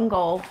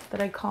jungle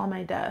that I call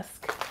my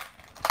desk.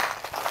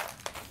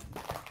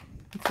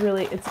 It's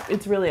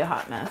really a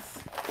hot mess.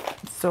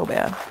 It's so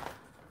bad.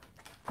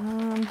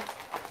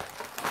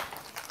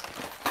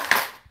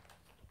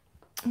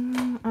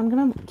 I'm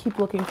gonna keep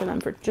looking for them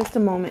for just a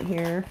moment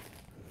here,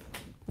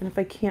 and if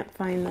I can't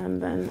find them,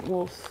 then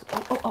we'll.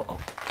 Oh!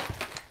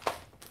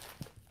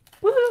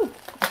 Woohoo!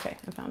 Okay,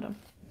 I found them.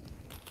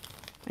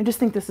 I just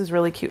think this is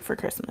really cute for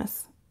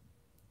Christmas.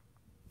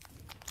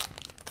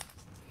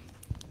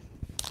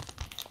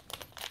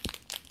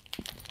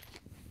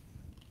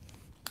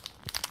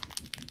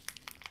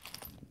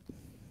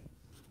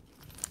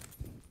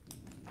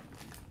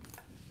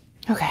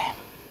 Okay. I'm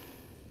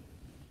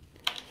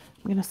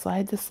going to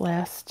slide this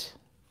last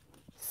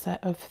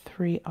set of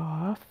 3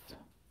 off.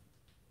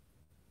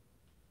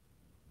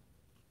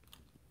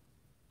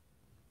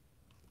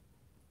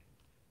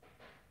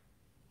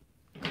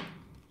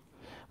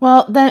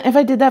 Well, then if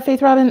I did that,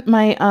 Faith Robin,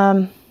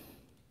 I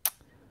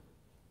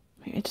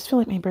just feel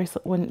like my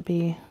bracelet wouldn't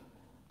be.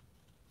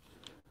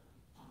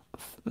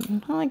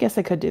 Well, I guess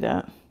I could do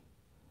that.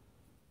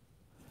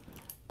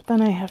 But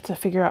then I have to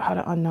figure out how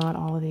to unknot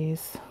all of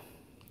these.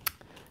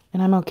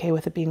 And I'm okay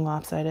with it being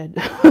lopsided.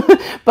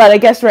 But I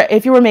guess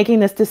if you were making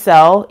this to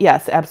sell,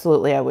 yes,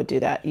 absolutely, I would do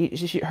that.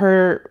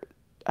 Her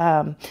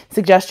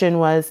suggestion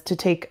was to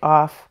take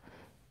off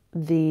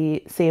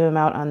the same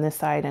amount on this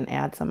side and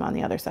add some on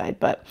the other side.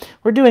 But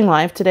we're doing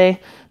live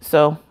today,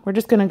 so we're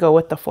just going to go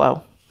with the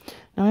flow.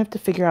 Now I have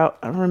to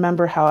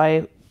remember how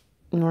I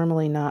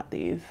normally knot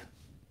these.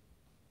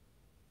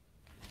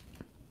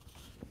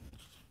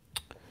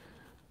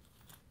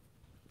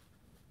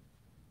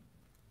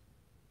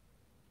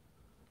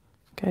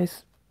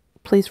 Guys,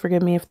 please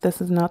forgive me if this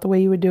is not the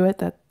way you would do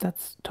it.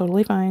 That's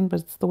totally fine,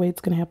 but it's the way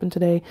it's going to happen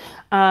today.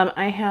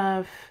 I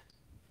have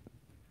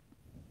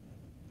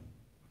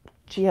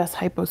GS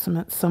Hypo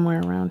Cement somewhere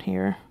around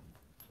here.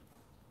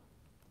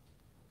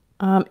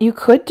 You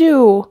could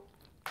do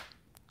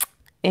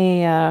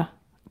a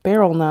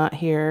barrel knot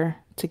here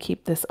to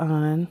keep this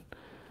on.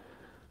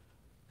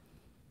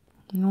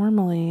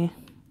 Normally,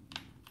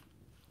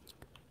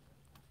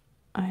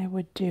 I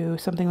would do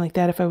something like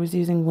that if I was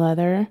using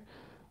leather.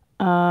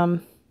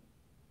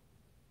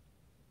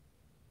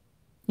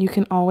 You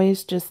can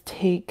always just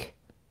take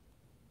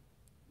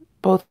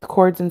both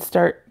cords and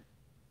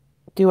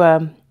do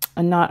a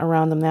knot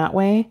around them that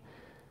way.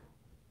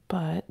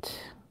 But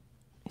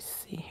let's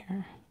see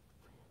here.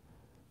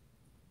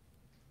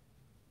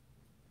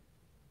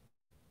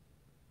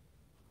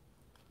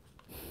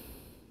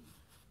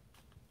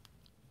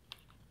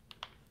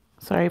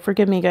 Sorry,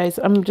 forgive me guys.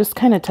 I'm just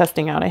kind of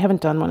testing out. I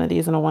haven't done one of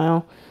these in a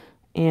while.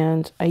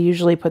 And I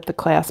usually put the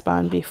clasp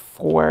on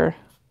before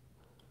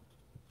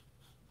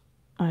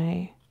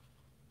I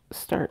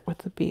start with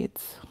the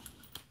beads.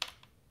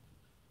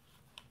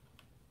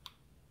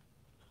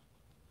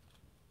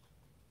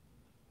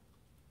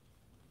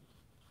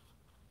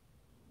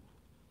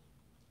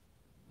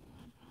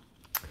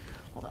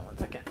 Hold on one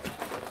second.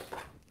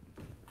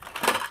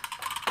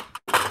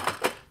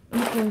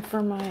 Looking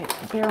for my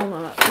barrel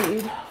knot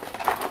bead.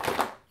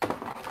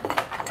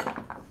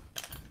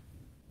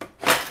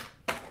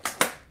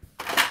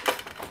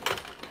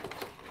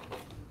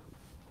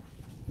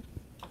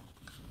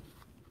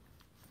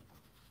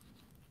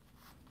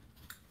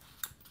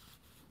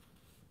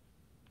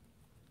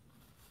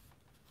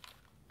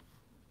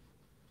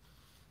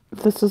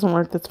 If this doesn't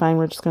work, that's fine.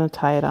 We're just going to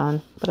tie it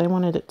on. But I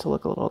wanted it to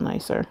look a little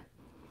nicer.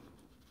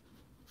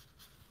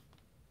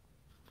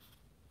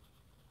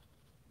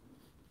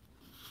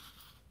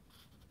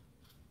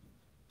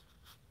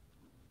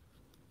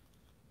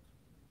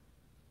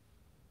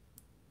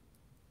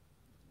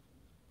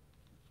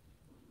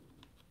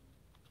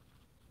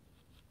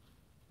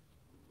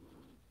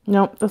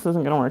 Nope, this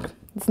isn't going to work.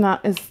 It's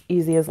not as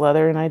easy as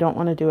leather, and I don't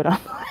want to do it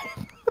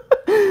online.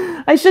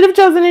 I should have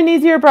chosen an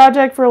easier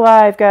project for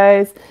live,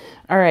 guys.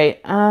 All right.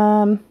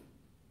 I'm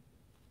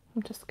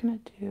just going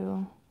to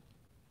do...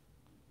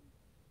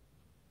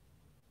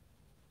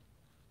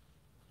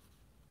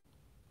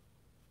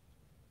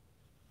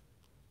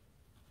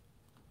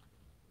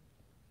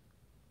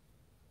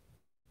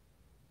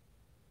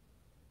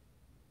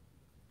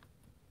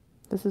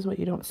 This is what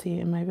you don't see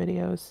in my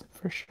videos,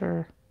 for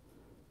sure.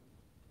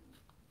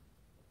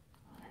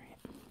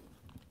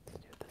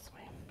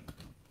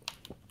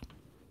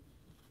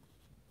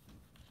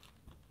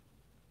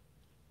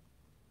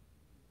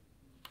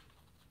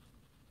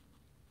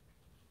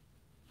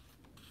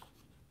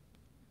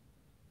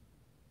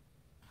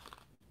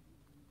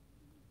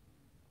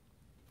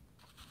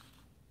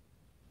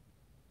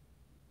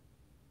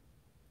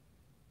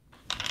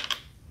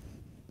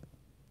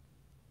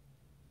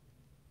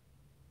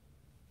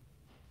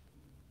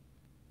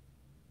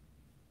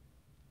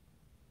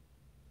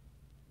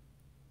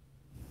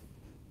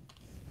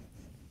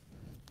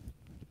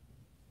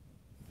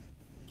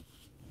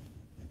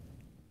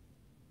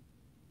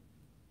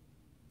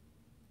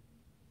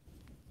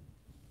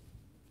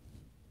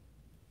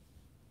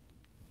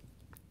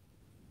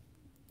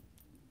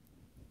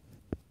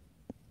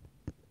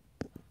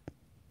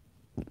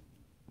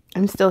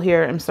 I'm still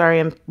here. I'm sorry.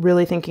 I'm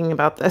really thinking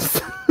about this.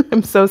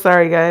 I'm so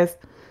sorry, guys.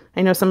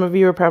 I know some of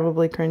you are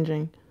probably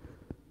cringing.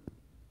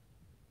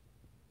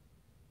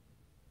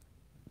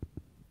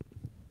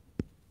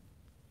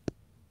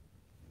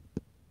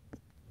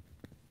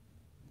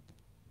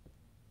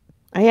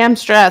 I am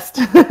stressed.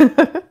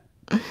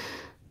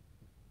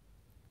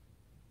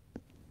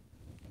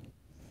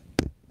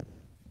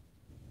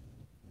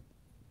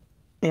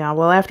 Yeah,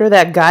 well, after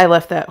that guy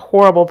left that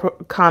horrible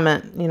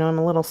comment, you know, I'm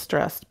a little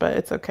stressed, but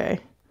it's okay.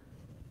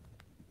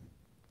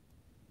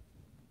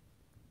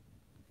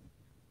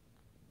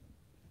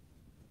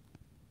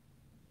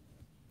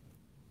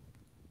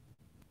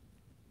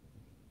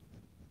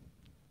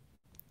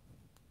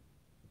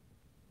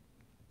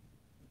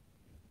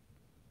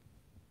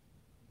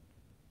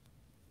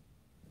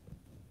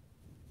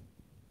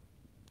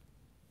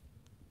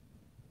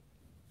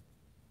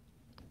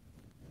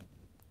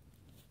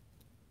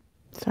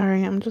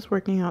 Sorry, I'm just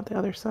working out the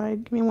other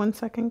side. Give me 1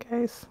 second,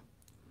 guys.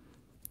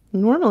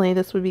 Normally,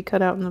 this would be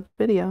cut out in the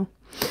video.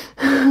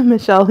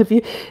 Michelle, if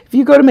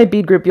you go to my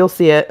bead group, you'll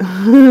see it.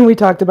 We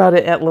talked about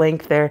it at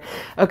length there.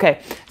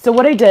 Okay, so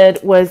what I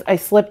did was I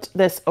slipped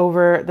this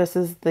over. This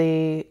is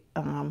the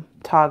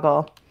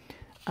toggle.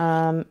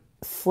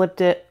 Slipped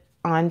it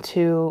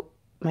onto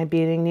my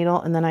beading needle,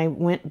 and then I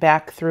went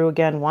back through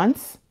again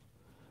once.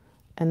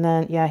 And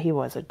then, yeah, he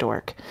was a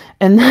dork.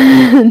 And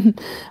then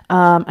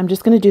I'm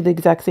just going to do the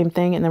exact same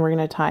thing, and then we're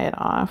going to tie it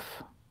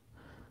off.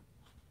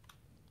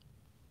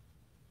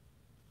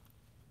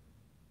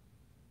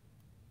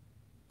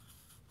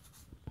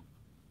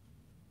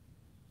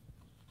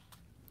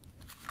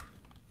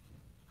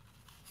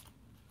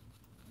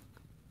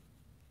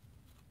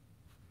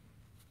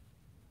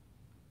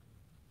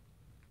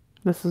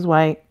 This is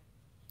why,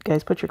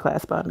 guys, put your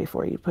clasp on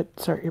before you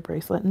start your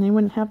bracelet, and you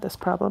wouldn't have this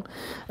problem.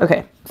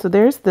 Okay, so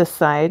there's this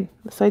side.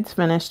 The side's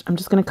finished. I'm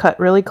just going to cut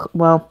really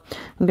well.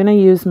 I'm going to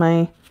use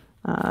my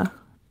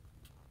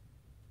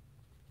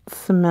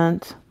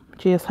cement,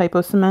 GS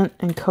Hypo cement,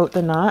 and coat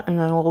the knot, and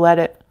then we'll let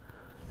it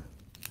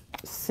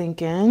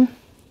sink in.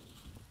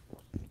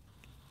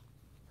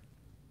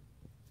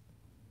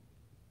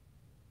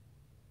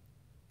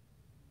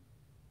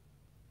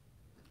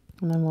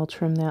 And then we'll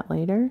trim that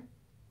later.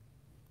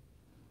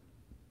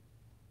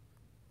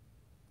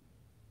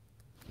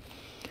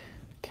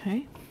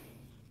 Okay.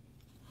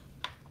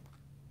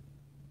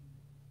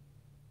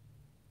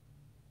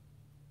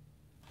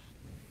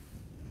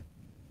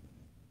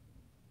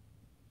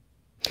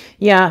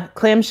 Yeah,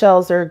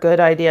 clamshells are a good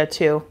idea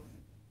too.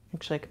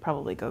 Actually, I could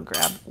probably go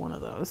grab one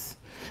of those.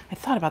 I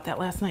thought about that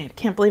last night. I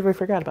can't believe I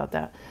forgot about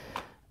that.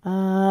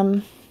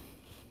 But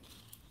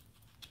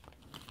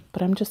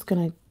I'm just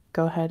going to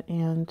go ahead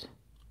and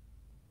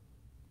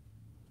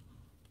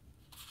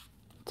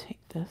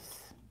take this.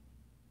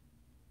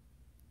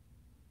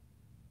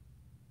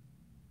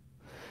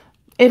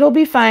 It'll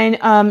be fine.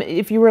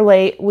 If you were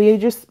late,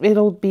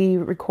 it'll be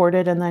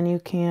recorded, and then you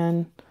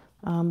can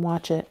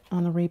watch it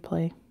on the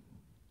replay.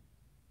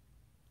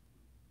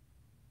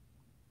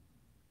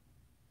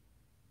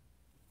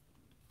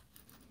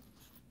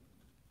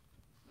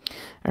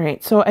 All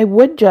right, so I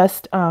would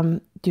just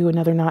do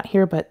another knot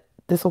here, but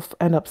this will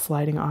end up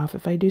sliding off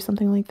if I do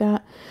something like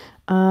that.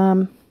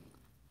 I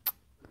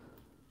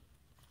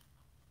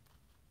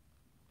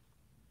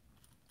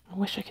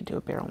wish I could do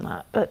a barrel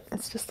knot, but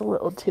it's just a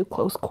little too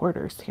close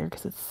quarters here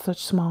because it's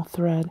such small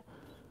thread.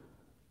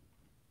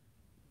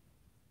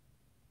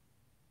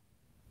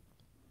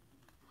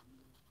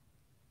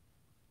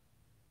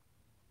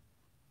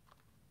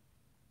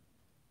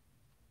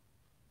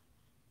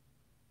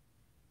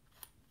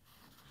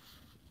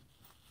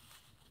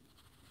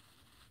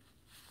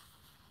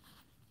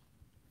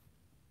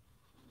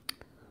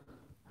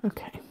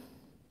 Okay.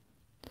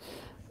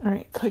 All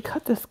right, so I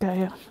cut this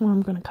guy off. Well,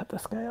 I'm going to cut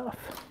this guy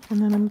off,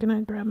 and then I'm going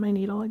to grab my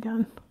needle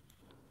again.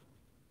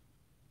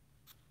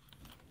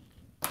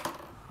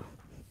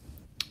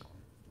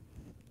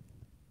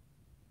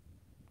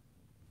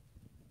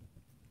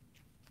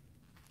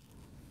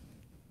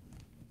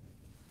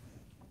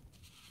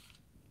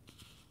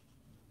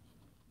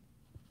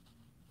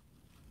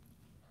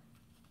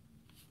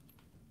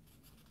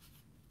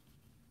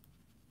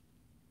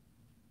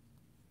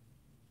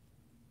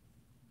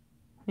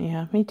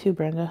 Yeah, me too,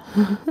 Brenda.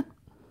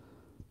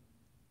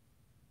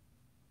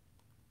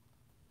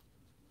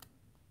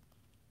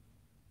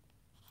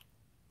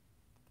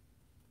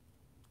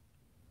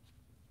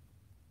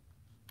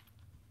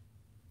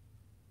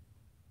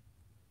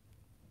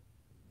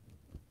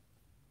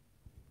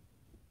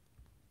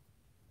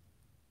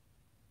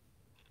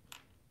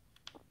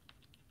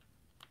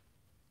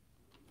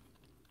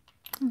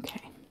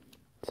 Okay,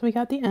 so we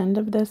got the end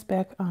of this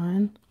back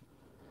on.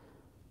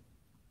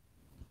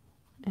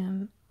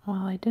 And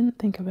while I didn't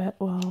think of it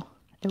while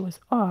it was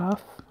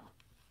off,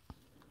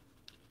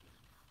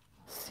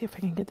 let's see if I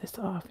can get this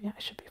off. Yeah,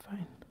 I should be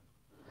fine.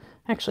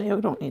 Actually, I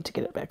don't need to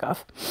get it back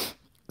off.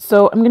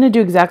 So I'm going to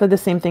do exactly the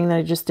same thing that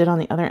I just did on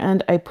the other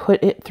end. I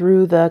put it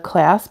through the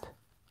clasp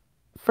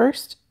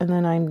first, and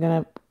then I'm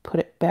going to put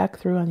it back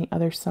through on the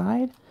other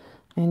side.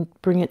 and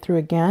bring it through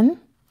again.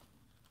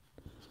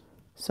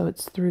 So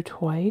it's through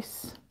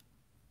twice.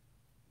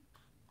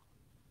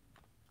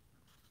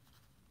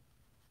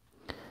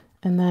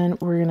 And then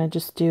we're going to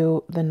just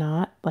do the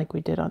knot like we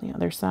did on the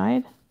other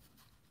side.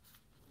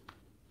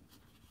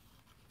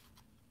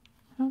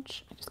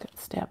 Ouch, I just got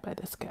stabbed by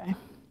this guy.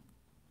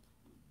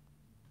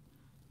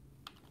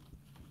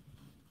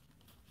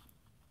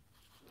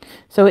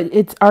 So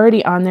it's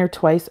already on there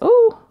twice.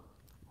 Oh,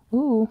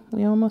 ooh,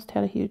 we almost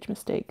had a huge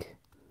mistake.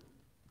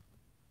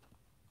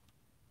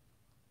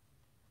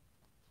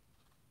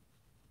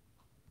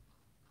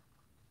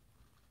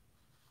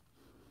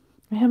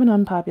 I have an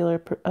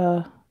unpopular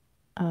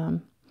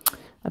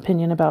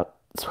opinion about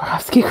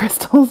Swarovski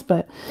crystals,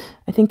 but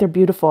I think they're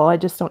beautiful. I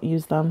just don't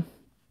use them.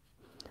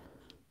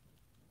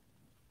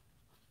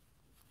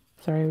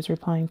 Sorry, I was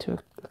replying to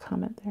a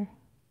comment there.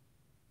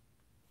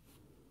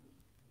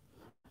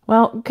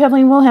 Well,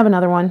 Kathleen, we'll have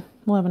another one.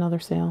 We'll have another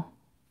sale.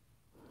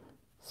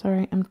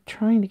 Sorry, I'm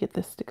trying to get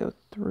this to go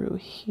through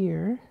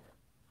here.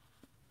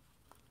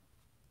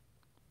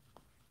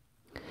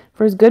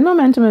 For as good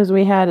momentum as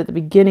we had at the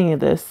beginning of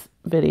this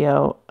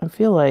video, I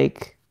feel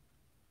like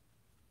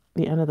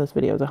the end of this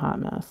video is a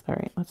hot mess. All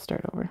right, let's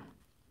start over.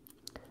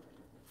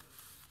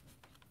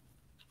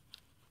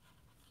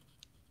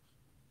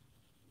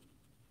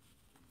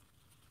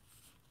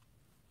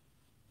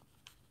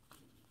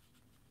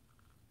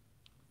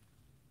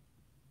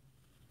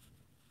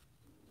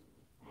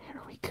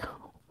 Here we go.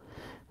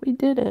 We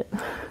did it.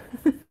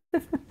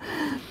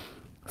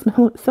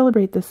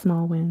 Celebrate the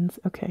small wins.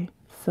 Okay,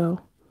 so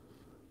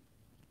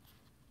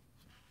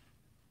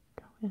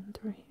go in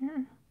through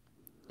here,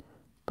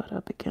 butt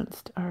up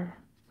against our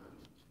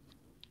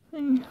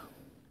thing,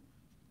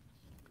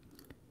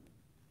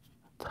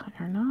 tie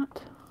our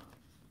knot.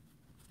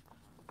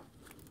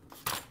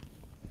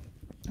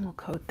 We'll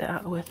coat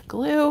that with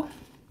glue.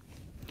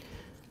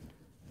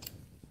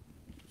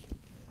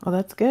 Oh,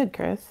 that's good,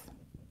 Chris.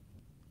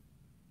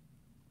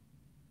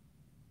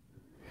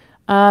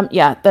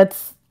 Yeah,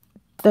 that's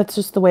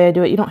just the way I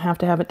do it. You don't have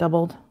to have it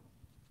doubled.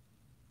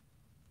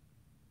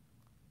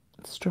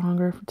 It's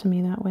stronger to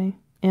me that way.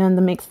 And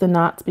that makes the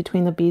knots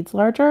between the beads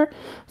larger.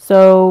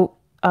 So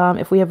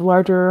if we have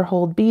larger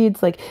hold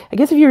beads, like I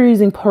guess if you're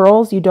using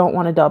pearls, you don't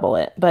want to double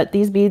it. But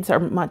these beads are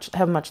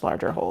have much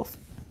larger holes.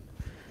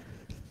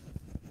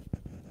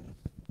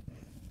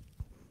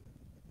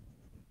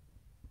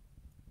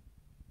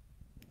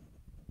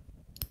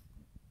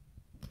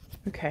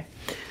 Okay.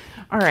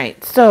 All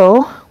right.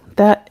 So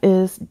that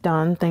is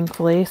done,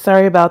 thankfully.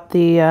 Sorry about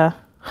the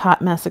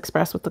hot mess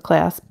express with the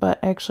clasp, but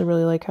I actually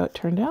really like how it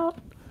turned out.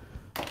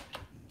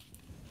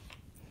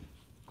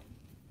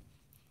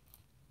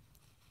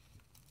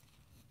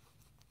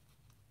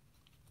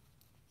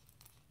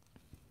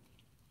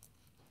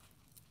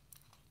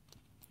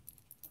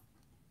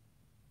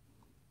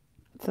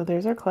 So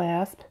there's our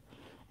clasp,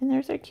 and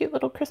there's our cute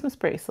little Christmas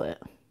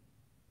bracelet.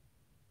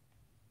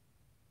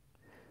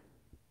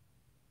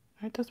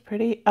 Aren't those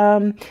pretty?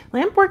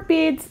 Lampwork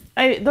beads,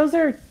 those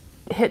are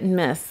hit and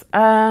miss.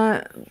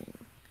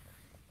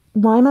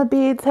 Lima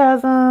beads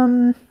has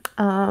them.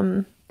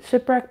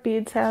 Shipwreck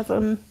beads has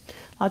them.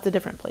 Lots of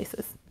different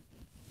places.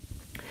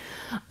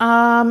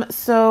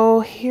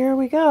 So here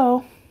we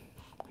go.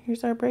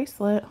 Here's our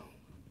bracelet.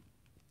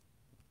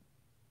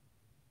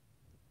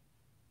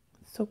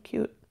 So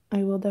cute.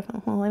 I will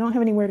definitely, well, I don't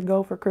have anywhere to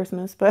go for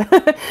Christmas,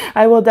 but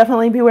I will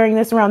definitely be wearing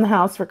this around the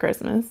house for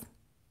Christmas.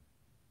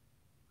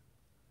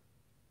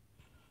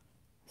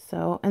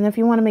 So, and if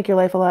you want to make your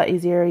life a lot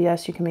easier,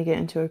 yes, you can make it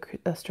into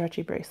a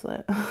stretchy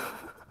bracelet.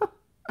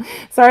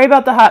 Sorry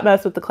about the hot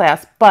mess with the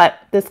clasp, but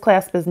this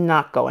clasp is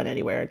not going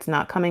anywhere. It's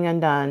not coming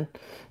undone,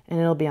 and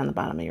it'll be on the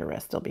bottom of your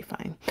wrist. It'll be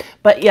fine.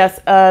 But yes,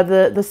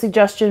 the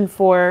suggestion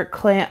for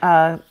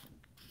clamshells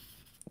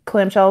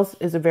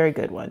is a very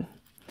good one.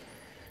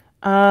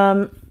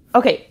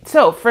 Okay,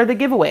 so for the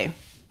giveaway,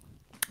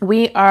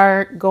 we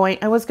are going,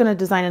 I was going to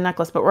design a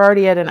necklace, but we're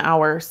already at an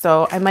hour,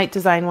 so I might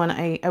design one.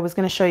 I was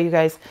going to show you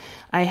guys,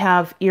 I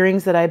have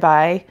earrings that I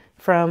buy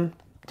from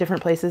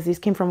different places. These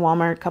came from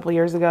Walmart a couple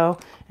years ago,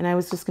 and I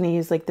was just going to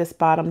use like this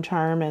bottom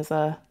charm as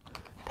a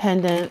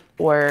pendant,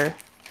 or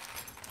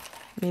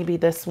maybe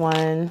this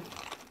one,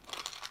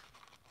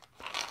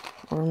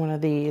 or one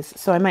of these.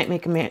 So I might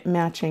make a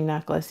matching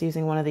necklace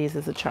using one of these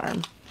as a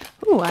charm.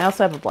 Ooh, I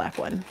also have a black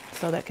one,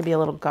 so that could be a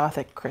little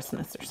gothic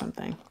Christmas or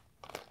something.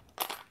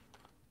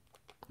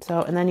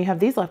 So, and then you have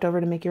these left over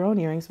to make your own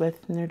earrings with,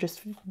 and they're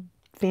just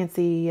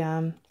fancy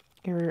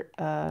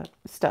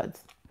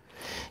studs.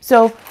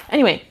 So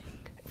anyway,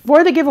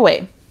 for the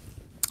giveaway,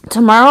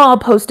 tomorrow I'll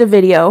post a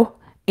video,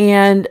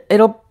 and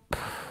it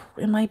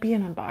might be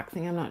an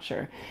unboxing, I'm not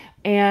sure.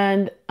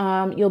 And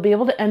you'll be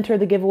able to enter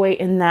the giveaway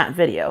in that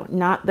video,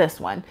 not this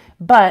one.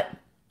 But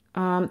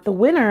the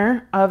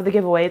winner of the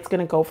giveaway, it's going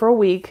to go for a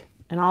week,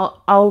 and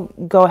I'll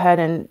go ahead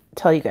and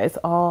tell you guys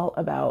all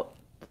about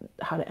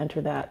how to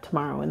enter that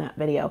tomorrow in that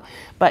video.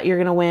 But you're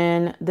going to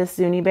win this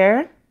Zuni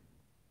bear,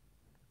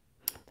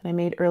 that I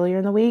made earlier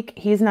in the week.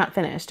 He's not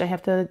finished. I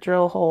have to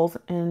drill holes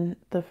in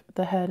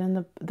the head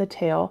and the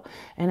tail,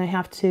 and I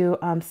have to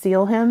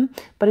seal him,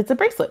 but it's a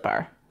bracelet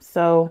bar.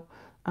 So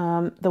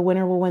the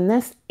winner will win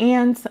this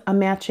and a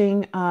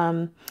matching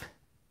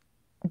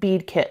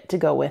bead kit to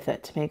go with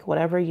it to make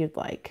whatever you'd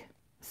like.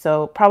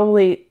 So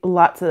probably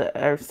lots of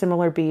or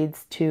similar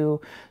beads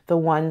to the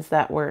ones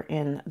that were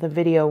in the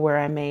video where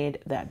I made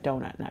that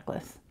donut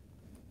necklace.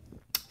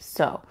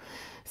 So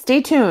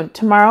stay tuned.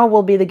 Tomorrow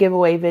will be the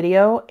giveaway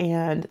video,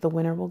 and the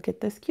winner will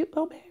get this cute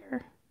little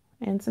bear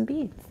and some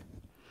beads.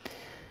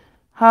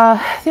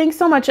 Thanks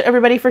so much,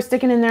 everybody, for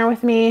sticking in there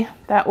with me.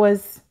 That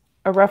was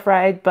a rough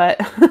ride, but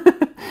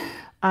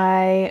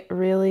I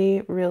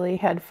really, really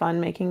had fun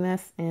making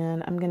this,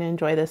 and I'm going to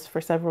enjoy this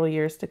for several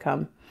years to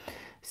come.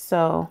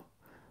 So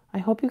I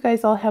hope you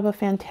guys all have a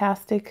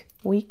fantastic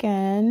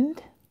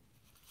weekend,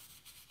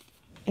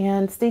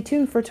 and stay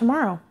tuned for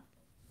tomorrow.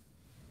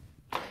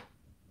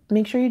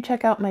 Make sure you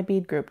check out my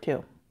bead group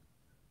too.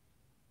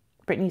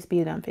 Brittany's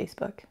Bead on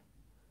Facebook.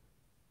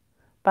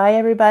 Bye,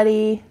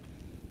 everybody.